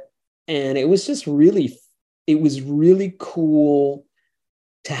about it. And it was just really cool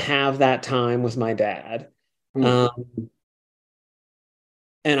to have that time with my dad. And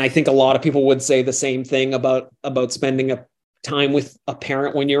I think a lot of people would say the same thing about spending a time with a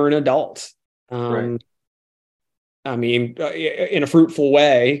parent when you're an adult. Right. I mean, in a fruitful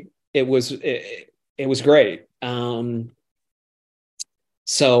way, it was great.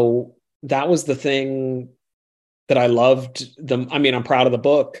 So that was the thing that I loved. I mean, I'm proud of the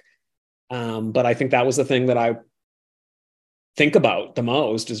book, but I think that was the thing that I think about the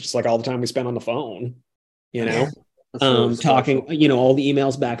most, is just like all the time we spent on the phone, really talking, all the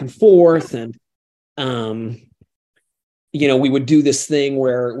emails back and forth. And, we would do this thing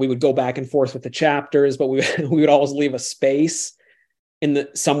where we would go back and forth with the chapters, but we would always leave a space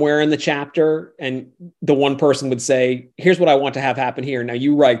somewhere in the chapter. And the one person would say, here's what I want to have happen here. Now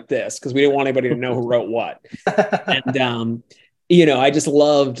you write this, because we didn't want anybody to know who wrote what. And,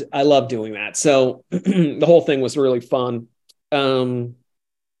 I loved doing that. So the whole thing was really fun. Owen,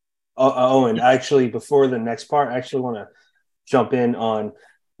 actually, before the next part, I actually want to jump in on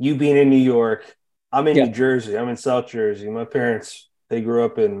you being in New York. I'm in New Jersey. I'm in South Jersey. My parents, they grew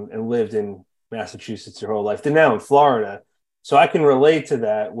up and lived in Massachusetts their whole life. They're now in Florida. So I can relate to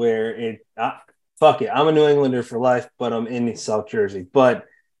that, where fuck it. I'm a New Englander for life, but I'm in South Jersey. But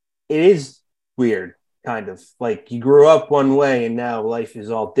it is weird, kind of. Like, you grew up one way and now life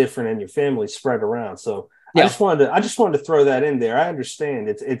is all different and your family's spread around. So I just wanted to throw that in there. I understand.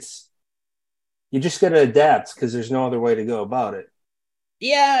 It's you just got to adapt, because there's no other way to go about it.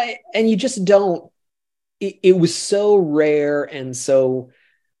 Yeah, and you just don't. It was so rare, and so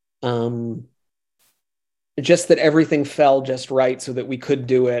just that everything fell just right so that we could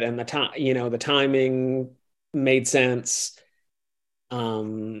do it, and the timing made sense.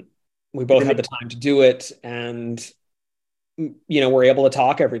 We both had the time to do it, and we're able to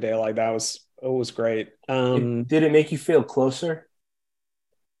talk every day. Like, it was great. Did it make you feel closer?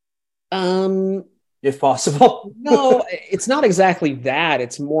 If possible? No, it's not exactly that.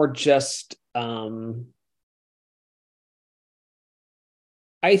 It's more just,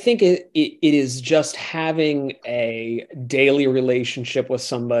 I think it is just having a daily relationship with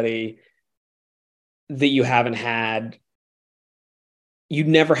somebody that you haven't had. You'd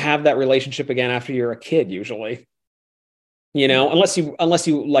never have that relationship again after you're a kid, usually, unless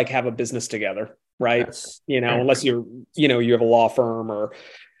you like have a business together, right? Unless you have a law firm or,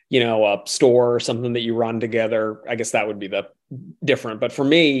 a store or something that you run together. I guess that would be the different. But for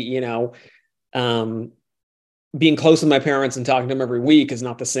me, being close with my parents and talking to them every week is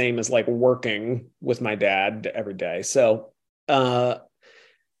not the same as like working with my dad every day. So that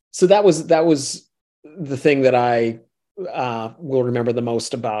was the thing that I will remember the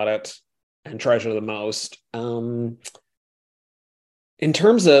most about it and treasure the most. In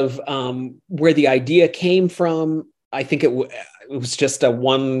terms of where the idea came from, I think it was just a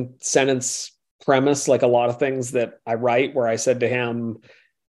one sentence premise, like a lot of things that I write, where I said to him,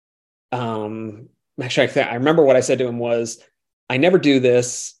 actually, I remember what I said to him was, I never do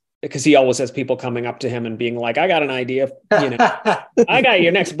this, because he always has people coming up to him and being like, I got an idea, I got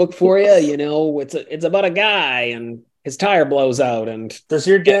your next book for you. It's about a guy and his tire blows out, and does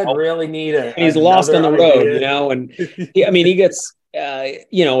your dad really need and he's lost on the road, and he gets,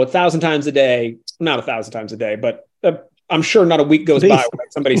 1,000 times a day, not 1,000 times a day, but I'm sure not a week goes by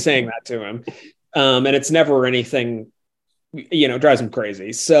without somebody saying that to him. And it's never anything, drives him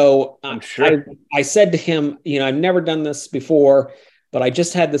crazy. So I'm sure. I said to him, I've never done this before, but I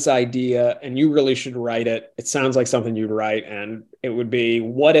just had this idea and you really should write it. It sounds like something you'd write. And it would be,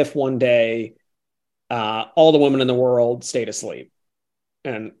 what if one day all the women in the world stayed asleep?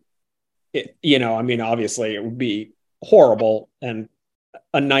 And obviously it would be horrible and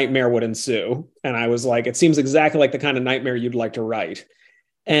a nightmare would ensue. And I was like, it seems exactly like the kind of nightmare you'd like to write.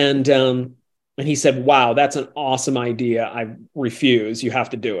 And he said, wow, that's an awesome idea. I refuse. You have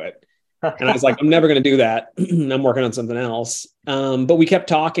to do it. And I was like, I'm never going to do that. I'm working on something else. But we kept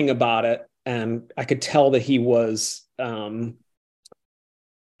talking about it, and I could tell that he was, I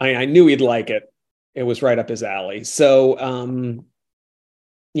knew he'd like it. It was right up his alley. So,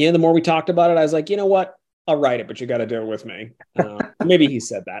 the more we talked about it, I was like, you know what? I'll write it, but you got to do it with me. Maybe he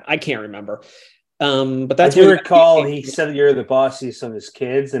said that. I can't remember. But that's I do recall he said you're the bossiest of his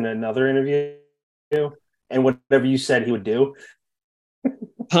kids in another interview, and whatever you said he would do.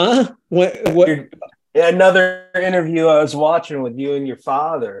 Huh? What? Another interview I was watching with you and your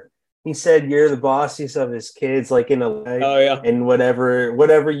father. he said you're the bossiest of his kids, like in a way. Oh yeah. And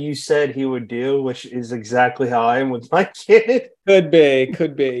whatever you said he would do, which is exactly how I am with my kid. Could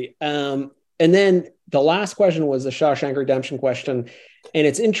be. And then the last question was the Shawshank Redemption question, and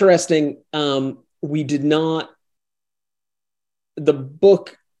it's interesting. We did not. The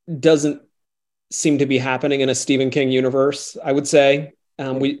book doesn't seem to be happening in a Stephen King universe, I would say.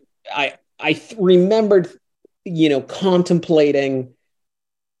 I remembered, contemplating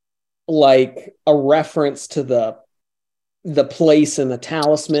like a reference to the place in the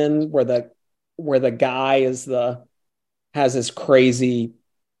Talisman where the guy has his crazy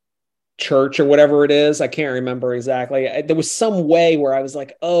church or whatever it is. I can't remember exactly. There was some way where I was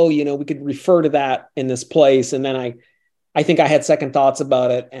like, oh, we could refer to that in this place. And then I think I had second thoughts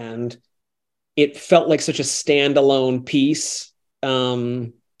about it, and it felt like such a standalone piece.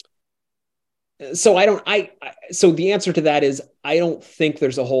 So so the answer to that is I don't think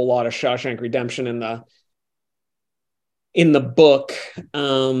there's a whole lot of Shawshank Redemption in the book.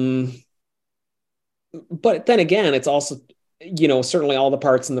 But then again, it's also, certainly all the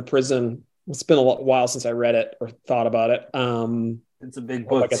parts in the prison. It's been a while since I read it or thought about it. It's a big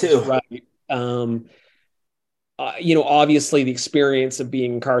book too. Right. Obviously the experience of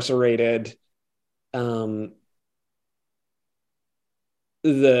being incarcerated,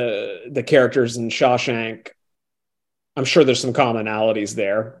 the characters in Shawshank, I'm sure there's some commonalities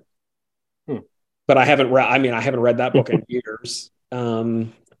there, but I haven't read that book in years.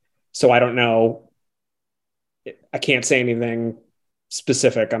 So I don't know. I can't say anything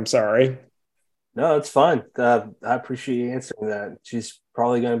specific. I'm sorry. No, it's fine. I appreciate you answering that. She's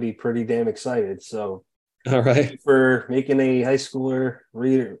probably going to be pretty damn excited. So, all right, thank you for making a high schooler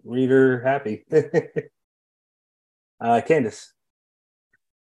reader happy. Candace.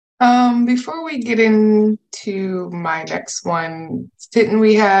 Before we get into my next one, didn't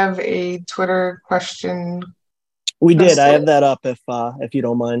we have a Twitter question? We did. I have that up if you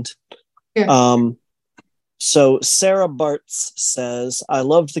don't mind. Yeah. So Sarah Bartz says, I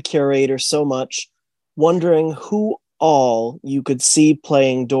loved the Curator so much, wondering who all you could see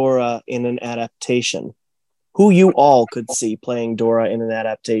playing Dora in an adaptation. Who you all could see playing Dora in an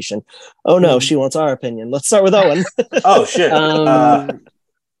adaptation. Oh no, she wants our opinion. Let's start with Owen. Oh shit.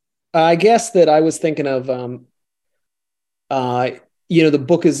 I guess that I was thinking of, the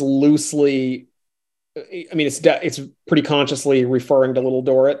book is loosely, it's pretty consciously referring to Little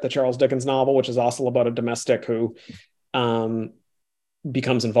Dorrit, the Charles Dickens novel, which is also about a domestic who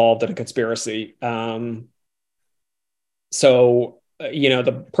becomes involved in a conspiracy. The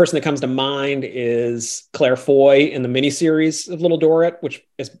person that comes to mind is Claire Foy in the miniseries of Little Dorrit, which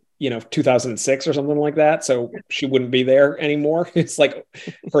is 2006 or something like that. So she wouldn't be there anymore. It's like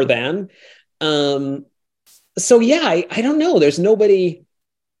her then. I don't know. There's nobody.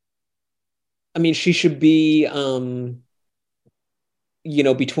 I mean, she should be, between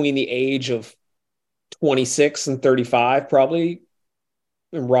the age of 26 and 35, probably.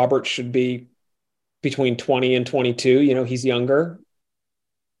 And Robert should be between 20 and 22. He's younger.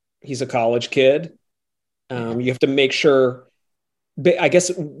 He's a college kid. You have to make sure, I guess,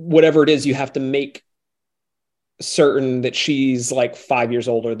 whatever it is, you have to make certain that she's like 5 years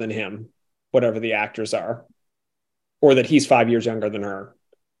older than him, whatever the actors are, or that he's 5 years younger than her.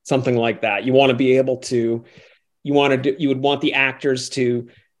 Something like that. You want to be able to, you would want the actors to,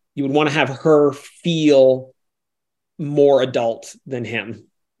 you would want to have her feel more adult than him.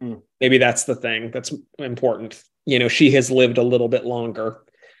 Maybe that's the thing that's important. She has lived a little bit longer.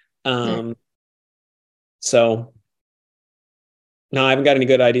 So no, I haven't got any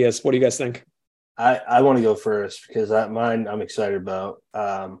good ideas. What do you guys think? I want to go first because mine I'm excited about.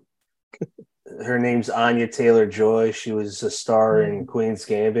 Her name's Anya Taylor-Joy. She was a star in Queen's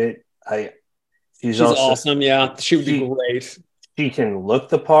Gambit. She's also awesome. Yeah, she would be great. She can look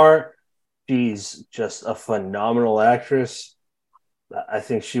the part. She's just a phenomenal actress. I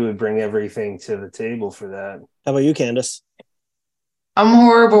think she would bring everything to the table for that. How about you, Candace? I'm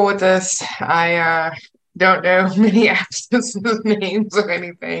horrible with this. I don't know many actresses' names or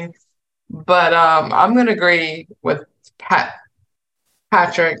anything, but I'm gonna agree with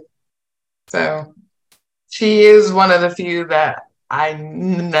Patrick. So she is one of the few that I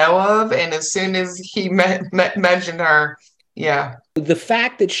know of, and as soon as he mentioned her, yeah. The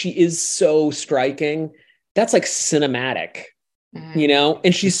fact that she is so striking, that's like cinematic,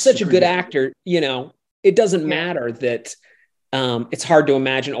 and she's such a good actor, it doesn't matter that it's hard to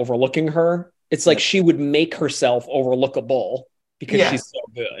imagine overlooking her. It's like she would make herself overlookable because she's so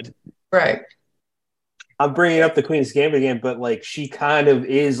good. Right. I'm bringing up the Queen's Gambit again, but like she kind of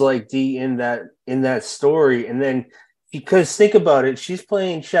is like Dee in that story. And then because think about it, she's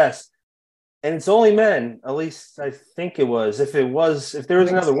playing chess and it's only men. At least I think it was. If there was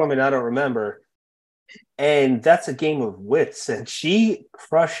another woman, I don't remember. And that's a game of wits, and she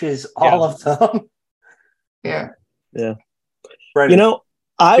crushes all of them. Yeah. You know,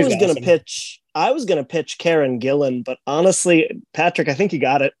 I She's was gonna awesome. pitch Karen Gillan, but honestly, Patrick, I think you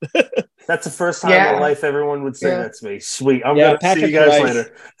got it. That's the first time Yeah. in life everyone would say Yeah. that to me. Sweet. I'm Yeah, gonna see you Patrick's guys right.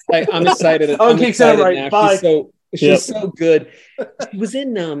 later. I'm excited. Owen I'm King said I'm excited right. now. Bye. She's so good. She was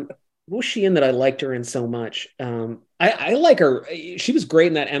in what was she in that I liked her in so much? I like her. She was great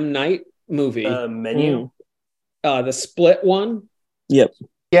in that M. Night movie. Menu. The Split one. Yep.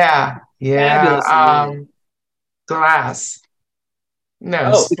 Yeah. Fabulous in that. Glass.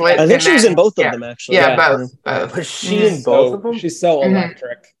 No, Oh, Split. I think and she was then- in both of yeah. them, actually. Yeah, Yeah. both. Was she in both of them? She's so Mhm.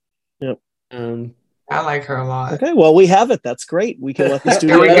 electric. Yep. I like her a lot. Okay, well, we have it. That's great. We can let the There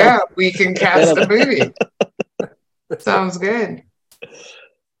studio we know. go. We can cast the movie. Sounds good.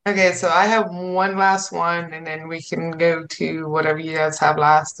 Okay, so I have one last one, and then we can go to whatever you guys have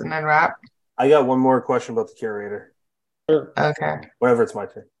last, and then wrap. I got one more question about the curator. Sure. Okay. Whenever it's my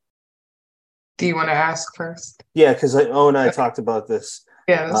turn. Do you want to ask first? Yeah, because Owen and I talked about this.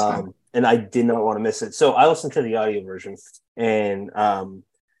 Yeah, that's fine. And I did not want to miss it. So I listened to the audio version, and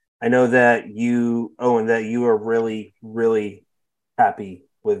I know that you, Owen, that you are really, really happy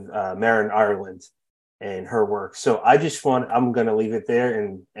with Marin Ireland and her work. So I'm going to leave it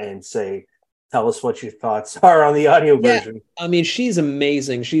there and say, tell us what your thoughts are on the audio version. I mean, she's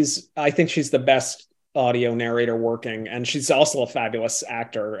amazing. I think she's the best audio narrator working, and she's also a fabulous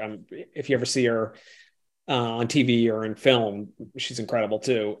actor. If you ever see her on TV or in film, she's incredible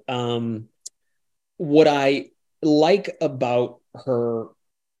too. What I love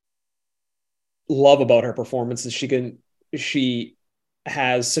about her performance is she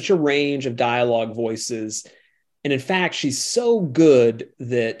has such a range of dialogue voices, and in fact, she's so good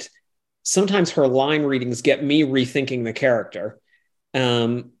that sometimes her line readings get me rethinking the character.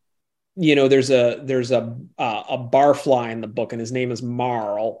 There's a barfly in the book, and his name is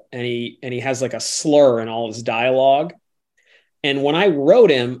Marl, and he has like a slur in all his dialogue. And when I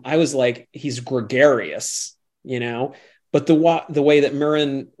wrote him, I was like, he's gregarious, but the way that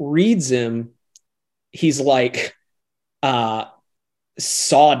Marin reads him, he's like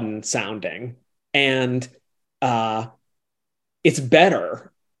sodden sounding, and it's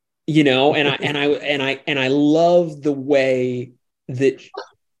better, and I love the way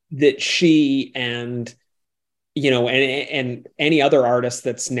that she and and any other artist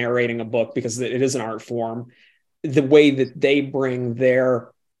that's narrating a book, because it is an art form, the way that they bring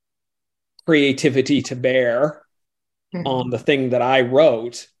their creativity to bear on the thing that I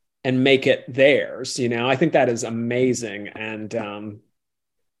wrote and make it theirs. I think that is amazing. And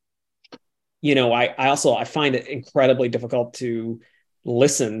I find it incredibly difficult to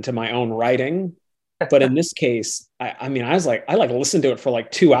listen to my own writing. But in this case, I listened to it for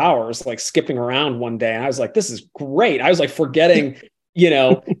like 2 hours, like skipping around one day. And I was like, this is great. I was like forgetting,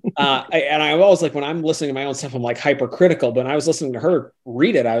 and I always like when I'm listening to my own stuff, I'm like hypercritical. But when I was listening to her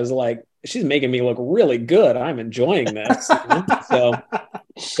read it, I was like, she's making me look really good. I'm enjoying this.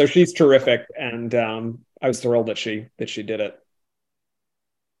 So she's terrific. And I was thrilled that she did it.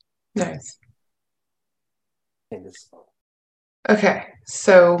 Nice. Okay,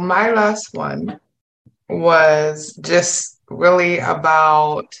 so my last one was just really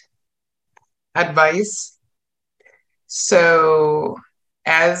about advice. So,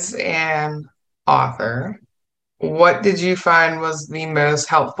 as an author, what did you find was the most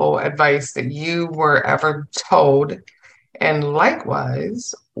helpful advice that you were ever told? And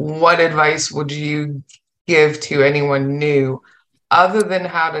likewise, what advice would you give to anyone new other than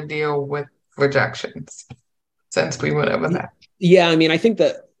how to deal with rejections? Since we went over that. Yeah, I mean, I think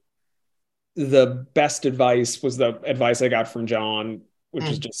that the best advice was the advice I got from John, which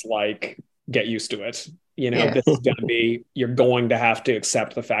is just like, get used to it. This is going to be, you're going to have to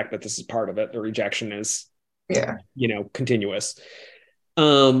accept the fact that this is part of it. The rejection is, continuous.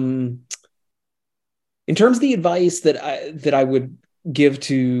 In terms of the advice that I would give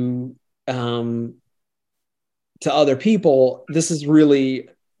to other people, this is really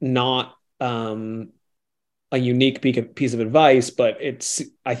not a unique piece of advice, but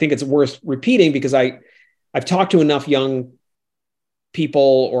I think it's worth repeating because I've talked to enough young people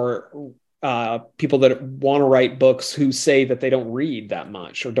or people that want to write books who say that they don't read that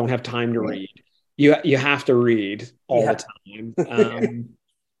much or don't have time to read. You have to read all the time.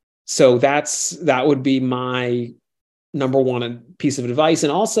 So that would be my number one piece of advice.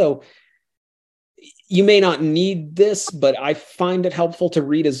 And also, you may not need this, but I find it helpful to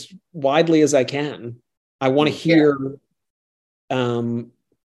read as widely as I can. I want to hear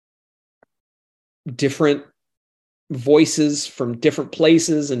different voices from different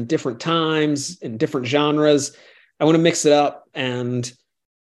places and different times and different genres. I want to mix it up, and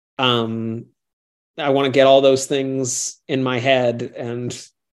I want to get all those things in my head and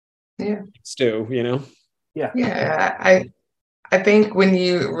stew, Yeah. I think when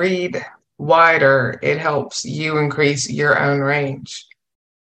you read wider, it helps you increase your own range.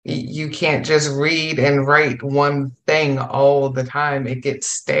 You can't just read and write one thing all the time. It gets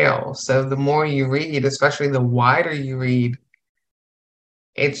stale. So the more you read, especially the wider you read,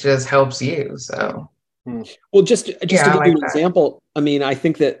 it just helps you. So well, just to give I you like an that. example, I mean, I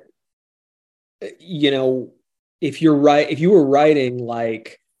think that if you were writing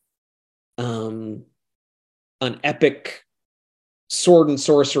like an epic sword and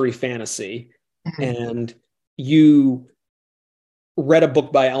sorcery fantasy, and you read a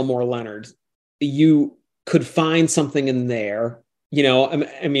book by Elmore Leonard, you could find something in there.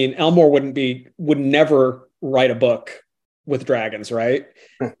 I mean, Elmore would never write a book with dragons, right?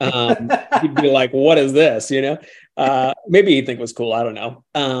 He'd be like, what is this? Maybe he'd think it was cool. I don't know.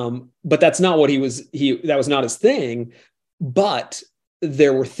 But that's not what that was not his thing. But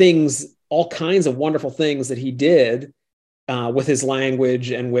there were all kinds of wonderful things that he did with his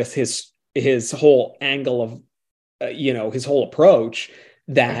language and with his whole angle of, his whole approach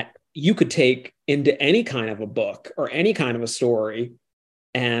that you could take into any kind of a book or any kind of a story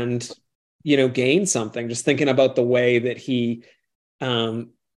and, gain something, just thinking about the way that his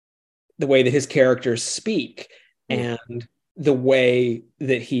characters speak and the way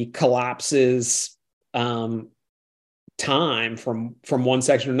that he collapses time from one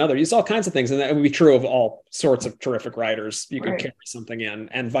section to another. Use all kinds of things, and that would be true of all sorts of terrific writers. You could carry something in,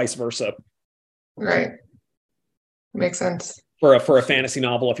 and vice versa. Right. Makes sense. For a fantasy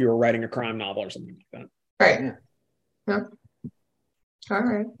novel, if you were writing a crime novel or something like that. Right. Yeah. All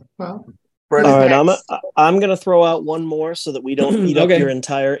right. Well. All right, I'm going to throw out one more so that we don't eat up your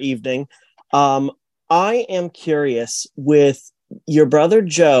entire evening. I am curious, with your brother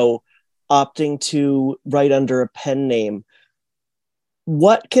Joe opting to write under a pen name,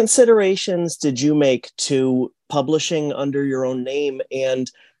 what considerations did you make to publishing under your own name?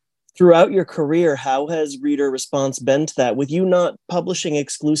 And throughout your career, how has reader response been to that, with you not publishing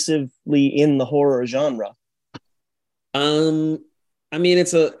exclusively in the horror genre? I mean,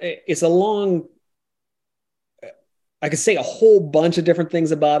 it's a long, I could say a whole bunch of different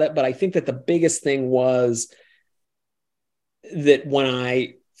things about it, but I think that the biggest thing was that when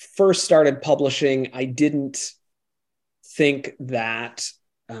I first started publishing, I didn't think that,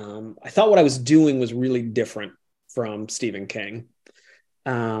 I thought what I was doing was really different from Stephen King.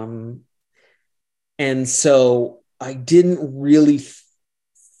 And so I didn't really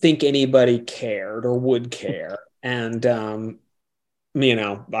think anybody cared or would care. And,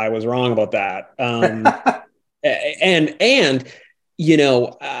 I was wrong about that. I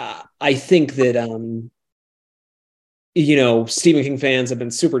think that, Stephen King fans have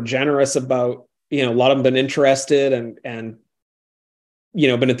been super generous about, a lot of them been interested and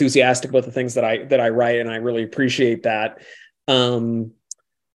been enthusiastic about the things that I write, and I really appreciate that.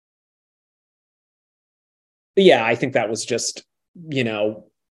 Yeah, I think that was just,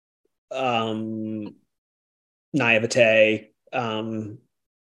 naivete,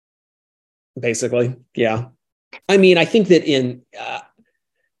 basically. Yeah. I mean, I think that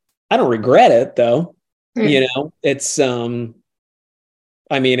I don't regret it though. It's,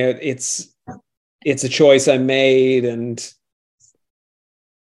 I mean, it's a choice I made, and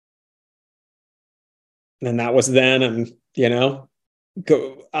that was then, and,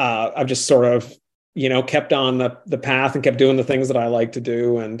 I've just sort of, kept on the path and kept doing the things that I like to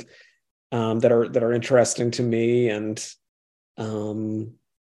do, and that are interesting to me. And,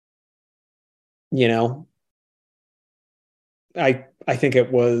 I think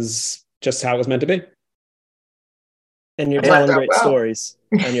it was just how it was meant to be. And you're telling great stories.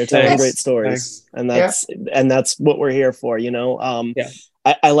 And you're telling great stories. And that's what we're here for,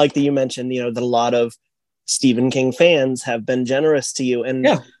 I like that you mentioned, that a lot of Stephen King fans have been generous to you. And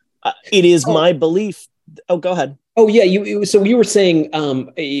it is my belief. Oh, go ahead. Oh yeah. So you were saying,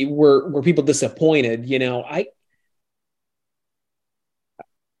 were people disappointed?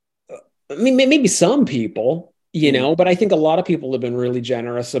 I mean, maybe some people, but I think a lot of people have been really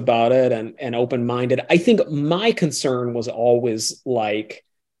generous about it and open-minded. I think my concern was always like,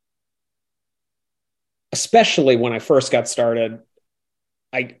 especially when I first got started,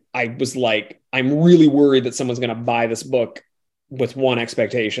 I was like, I'm really worried that someone's going to buy this book with one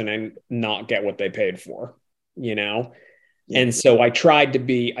expectation and not get what they paid for, And so I tried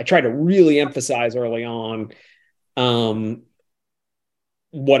to really emphasize early on,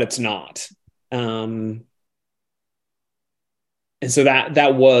 what it's not, And so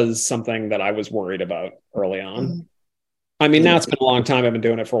that was something that I was worried about early on. I mean, now it's been a long time. I've been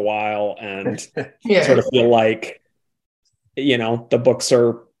doing it for a while, and sort of feel like, the books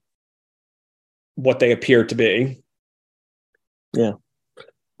are what they appear to be. Yeah.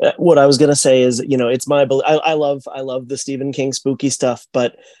 What I was going to say is, it's my belief. I love the Stephen King spooky stuff,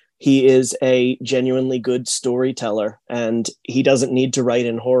 but he is a genuinely good storyteller, and he doesn't need to write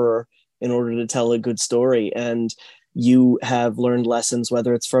in horror in order to tell a good story. And you have learned lessons,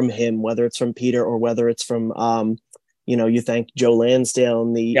 whether it's from him, whether it's from Peter, or whether it's from, you thank Joe Lansdale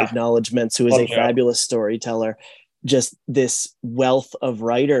in the acknowledgements, who is a fabulous storyteller. Just this wealth of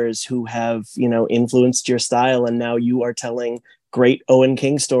writers who have, influenced your style. And now you are telling great Owen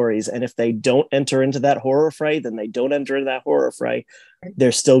King stories. And if they don't enter into that horror fray, then they don't enter into that horror fray.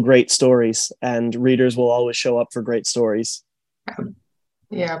 They're still great stories, and readers will always show up for great stories.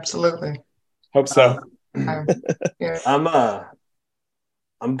 Yeah, absolutely. Hope so. Yeah.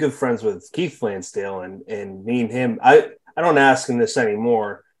 I'm good friends with Keith Lansdale, and me and him, I don't ask him this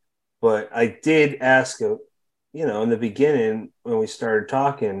anymore, but I did ask him, in the beginning when we started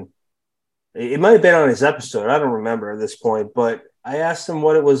talking, it might have been on his episode, I don't remember at this point, but I asked him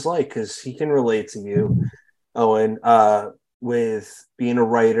what it was like, because he can relate to you, Owen, with being a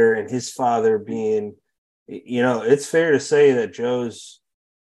writer and his father being, it's fair to say that Joe's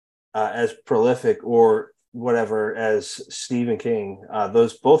as prolific or whatever as Stephen King.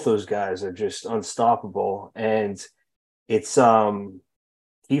 Both those guys are just unstoppable, and it's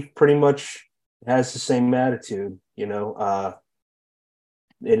he pretty much has the same attitude. It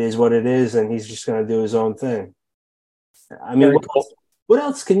is what it is, and he's just going to do his own thing. I mean, what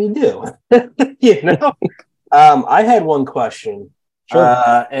else can you do? I had one question.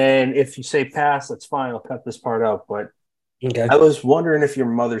 Sure. And if you say pass, that's fine. I'll cut this part out. But Okay. I was wondering if your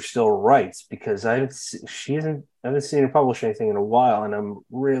mother still writes, because I haven't seen her publish anything in a while, and I'm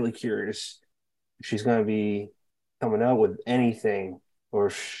really curious if she's going to be coming out with anything, or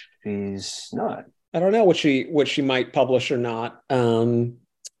if she's not. I don't know what she might publish or not. You'd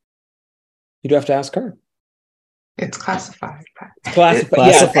have to ask her. It's classified.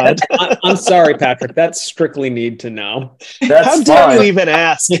 Classified. Yeah. I'm sorry, Patrick. That's strictly need to know. That's How dare you even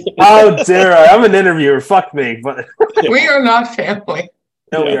ask? How dare I? I'm an interviewer. Fuck me. But We are not family.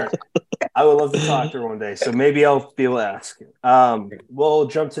 No, we are. I would love to talk to her one day, so maybe I'll be able to ask. We'll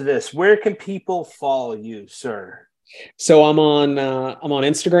jump to this. Where can people follow you, sir? So I'm on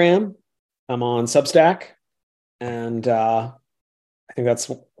Instagram. I'm on Substack, and I think that's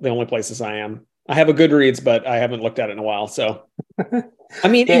the only places I am. I have a Goodreads, but I haven't looked at it in a while. So, I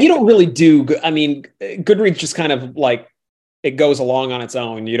mean, you don't really do. Goodreads just kind of like it goes along on its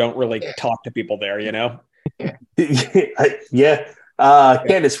own. You don't really talk to people there, Yeah.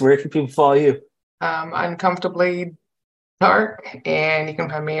 Candace, where can people follow you? Uncomfortably Dark, and you can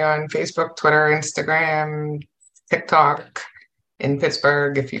find me on Facebook, Twitter, Instagram, TikTok in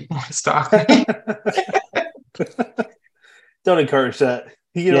Pittsburgh if you want to stalk me. Don't encourage that.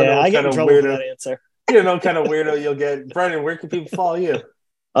 You don't know I get in trouble for that answer. You don't know what kind of weirdo you'll get. Brendan, where can people follow you?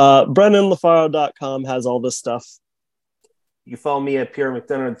 BrendanLaFaro.com has all this stuff. You follow me at Pierre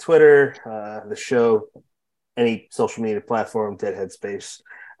McDonough on Twitter, the show, any social media platform, Deadhead Space.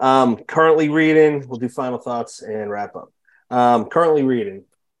 Currently reading. We'll do final thoughts and wrap up. Currently reading.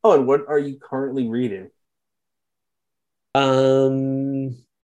 Oh, and what are you currently reading? I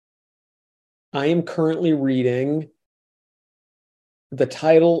am currently reading. The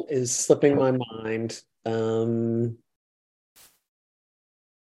title is slipping my mind. I'm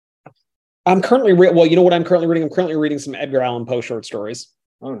currently well, you know what I'm currently reading? I'm currently reading some Edgar Allan Poe short stories.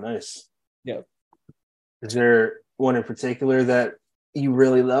 Oh, nice. Yeah. Is there one in particular that you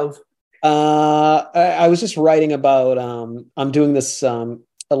really love? I was just writing about I'm doing this a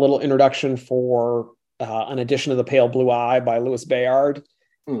little introduction for an edition of The Pale Blue Eye by Louis Bayard.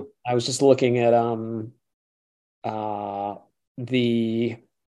 I was just looking at the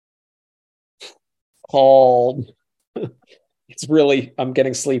called it's really, I'm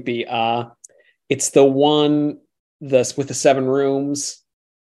getting sleepy. It's the one with the 7 rooms.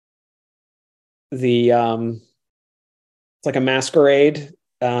 It's like a masquerade.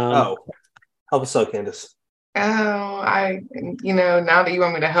 Help us out, Candace. Now that you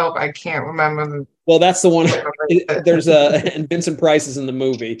want me to help, I can't remember. Well, that's the one. And Vincent Price is in the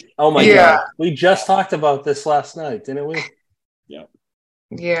movie. Oh my God. We just talked about this last night, didn't we? Yeah.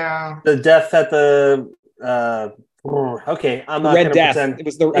 Yeah. The death at the okay, I'm not Red Death. pretend.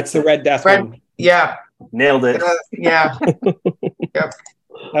 It's the Red Death one. Yeah. Nailed it. Yeah. Yep.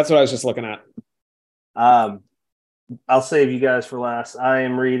 That's what I was just looking at. I'll save you guys for last. I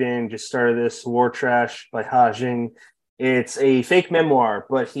am reading, just started this, War Trash by Ha Jing. It's a fake memoir,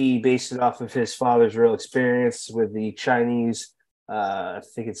 but he based it off of his father's real experience with the Chinese, I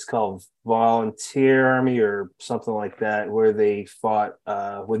think it's called Volunteer Army or something like that, where they fought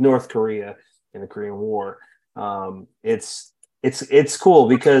with North Korea in the Korean War. It's cool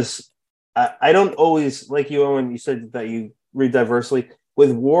because I don't always, like you, Owen, you said that you read diversely.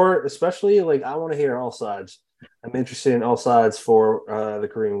 With war, especially, like I want to hear all sides. I'm interested in all sides for the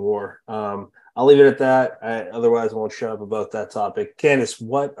Korean War. I'll leave it at that. Otherwise, I won't shut up about that topic. Candace,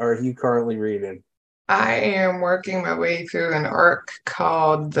 what are you currently reading? I am working my way through an arc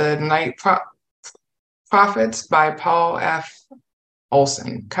called The Prophets by Paul F.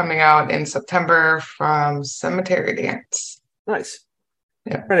 Olson, coming out in September from Cemetery Dance. Nice.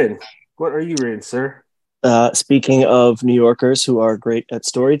 Yeah. Brennan, what are you reading, sir? Speaking of New Yorkers who are great at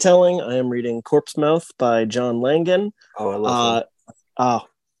storytelling, I am reading Corpse Mouth by John Langan. Oh, I love him.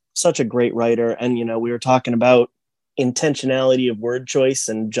 Such a great writer. And, we were talking about intentionality of word choice,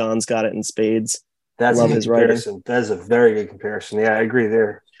 and John's got it in spades. That's I love his writing. That is a very good comparison. Yeah, I agree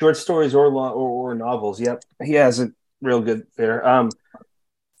there. Short stories or novels. Yep, he has it real good there.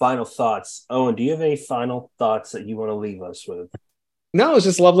 Final thoughts. Owen, do you have any final thoughts that you want to leave us with? No, it's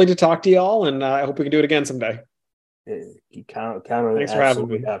just lovely to talk to y'all, and I hope we can do it again someday. You count on Thanks it for having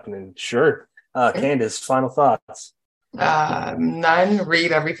absolutely me. happening. Sure. Candace, final thoughts. None.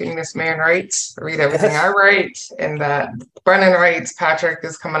 Read everything this man writes. Read everything I write, and that Brennan writes. Patrick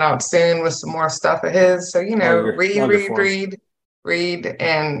is coming out soon with some more stuff of his. So read.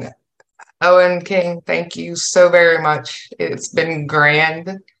 And Owen King, thank you so very much. It's been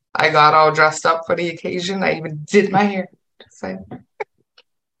grand. I got all dressed up for the occasion. I even did my hair. So,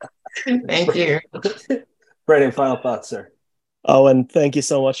 thank you. Brennan, final thoughts, sir. Owen, thank you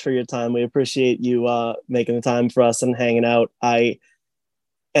so much for your time. We appreciate you making the time for us and hanging out. I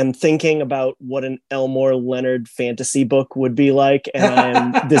am thinking about what an Elmore Leonard fantasy book would be like, and I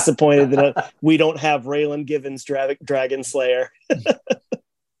am disappointed that we don't have Raylan Givens' Dragon Slayer.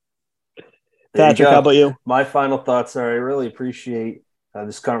 Patrick, how about you? My final thoughts are I really appreciate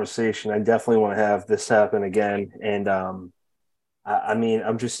this conversation. I definitely want to have this happen again. And I'm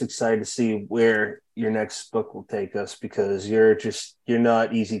just excited to see where your next book will take us, because you're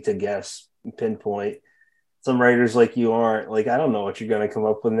not easy to guess, pinpoint. Some writers like you aren't. Like, I don't know what you're going to come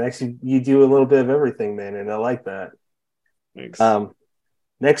up with next. You do a little bit of everything, man, and I like that. Thanks.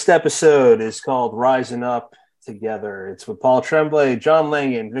 Next episode is called Rising Up Together. It's with Paul Tremblay, John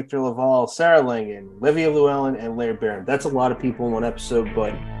Langan, Victor Laval, Sarah Langan, Livia Llewellyn, and Larry Barron. That's a lot of people in one episode,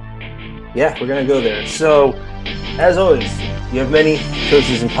 but yeah, we're going to go there. So, as always, you have many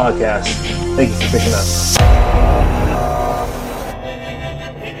coaches and podcasts. Thank you for picking up.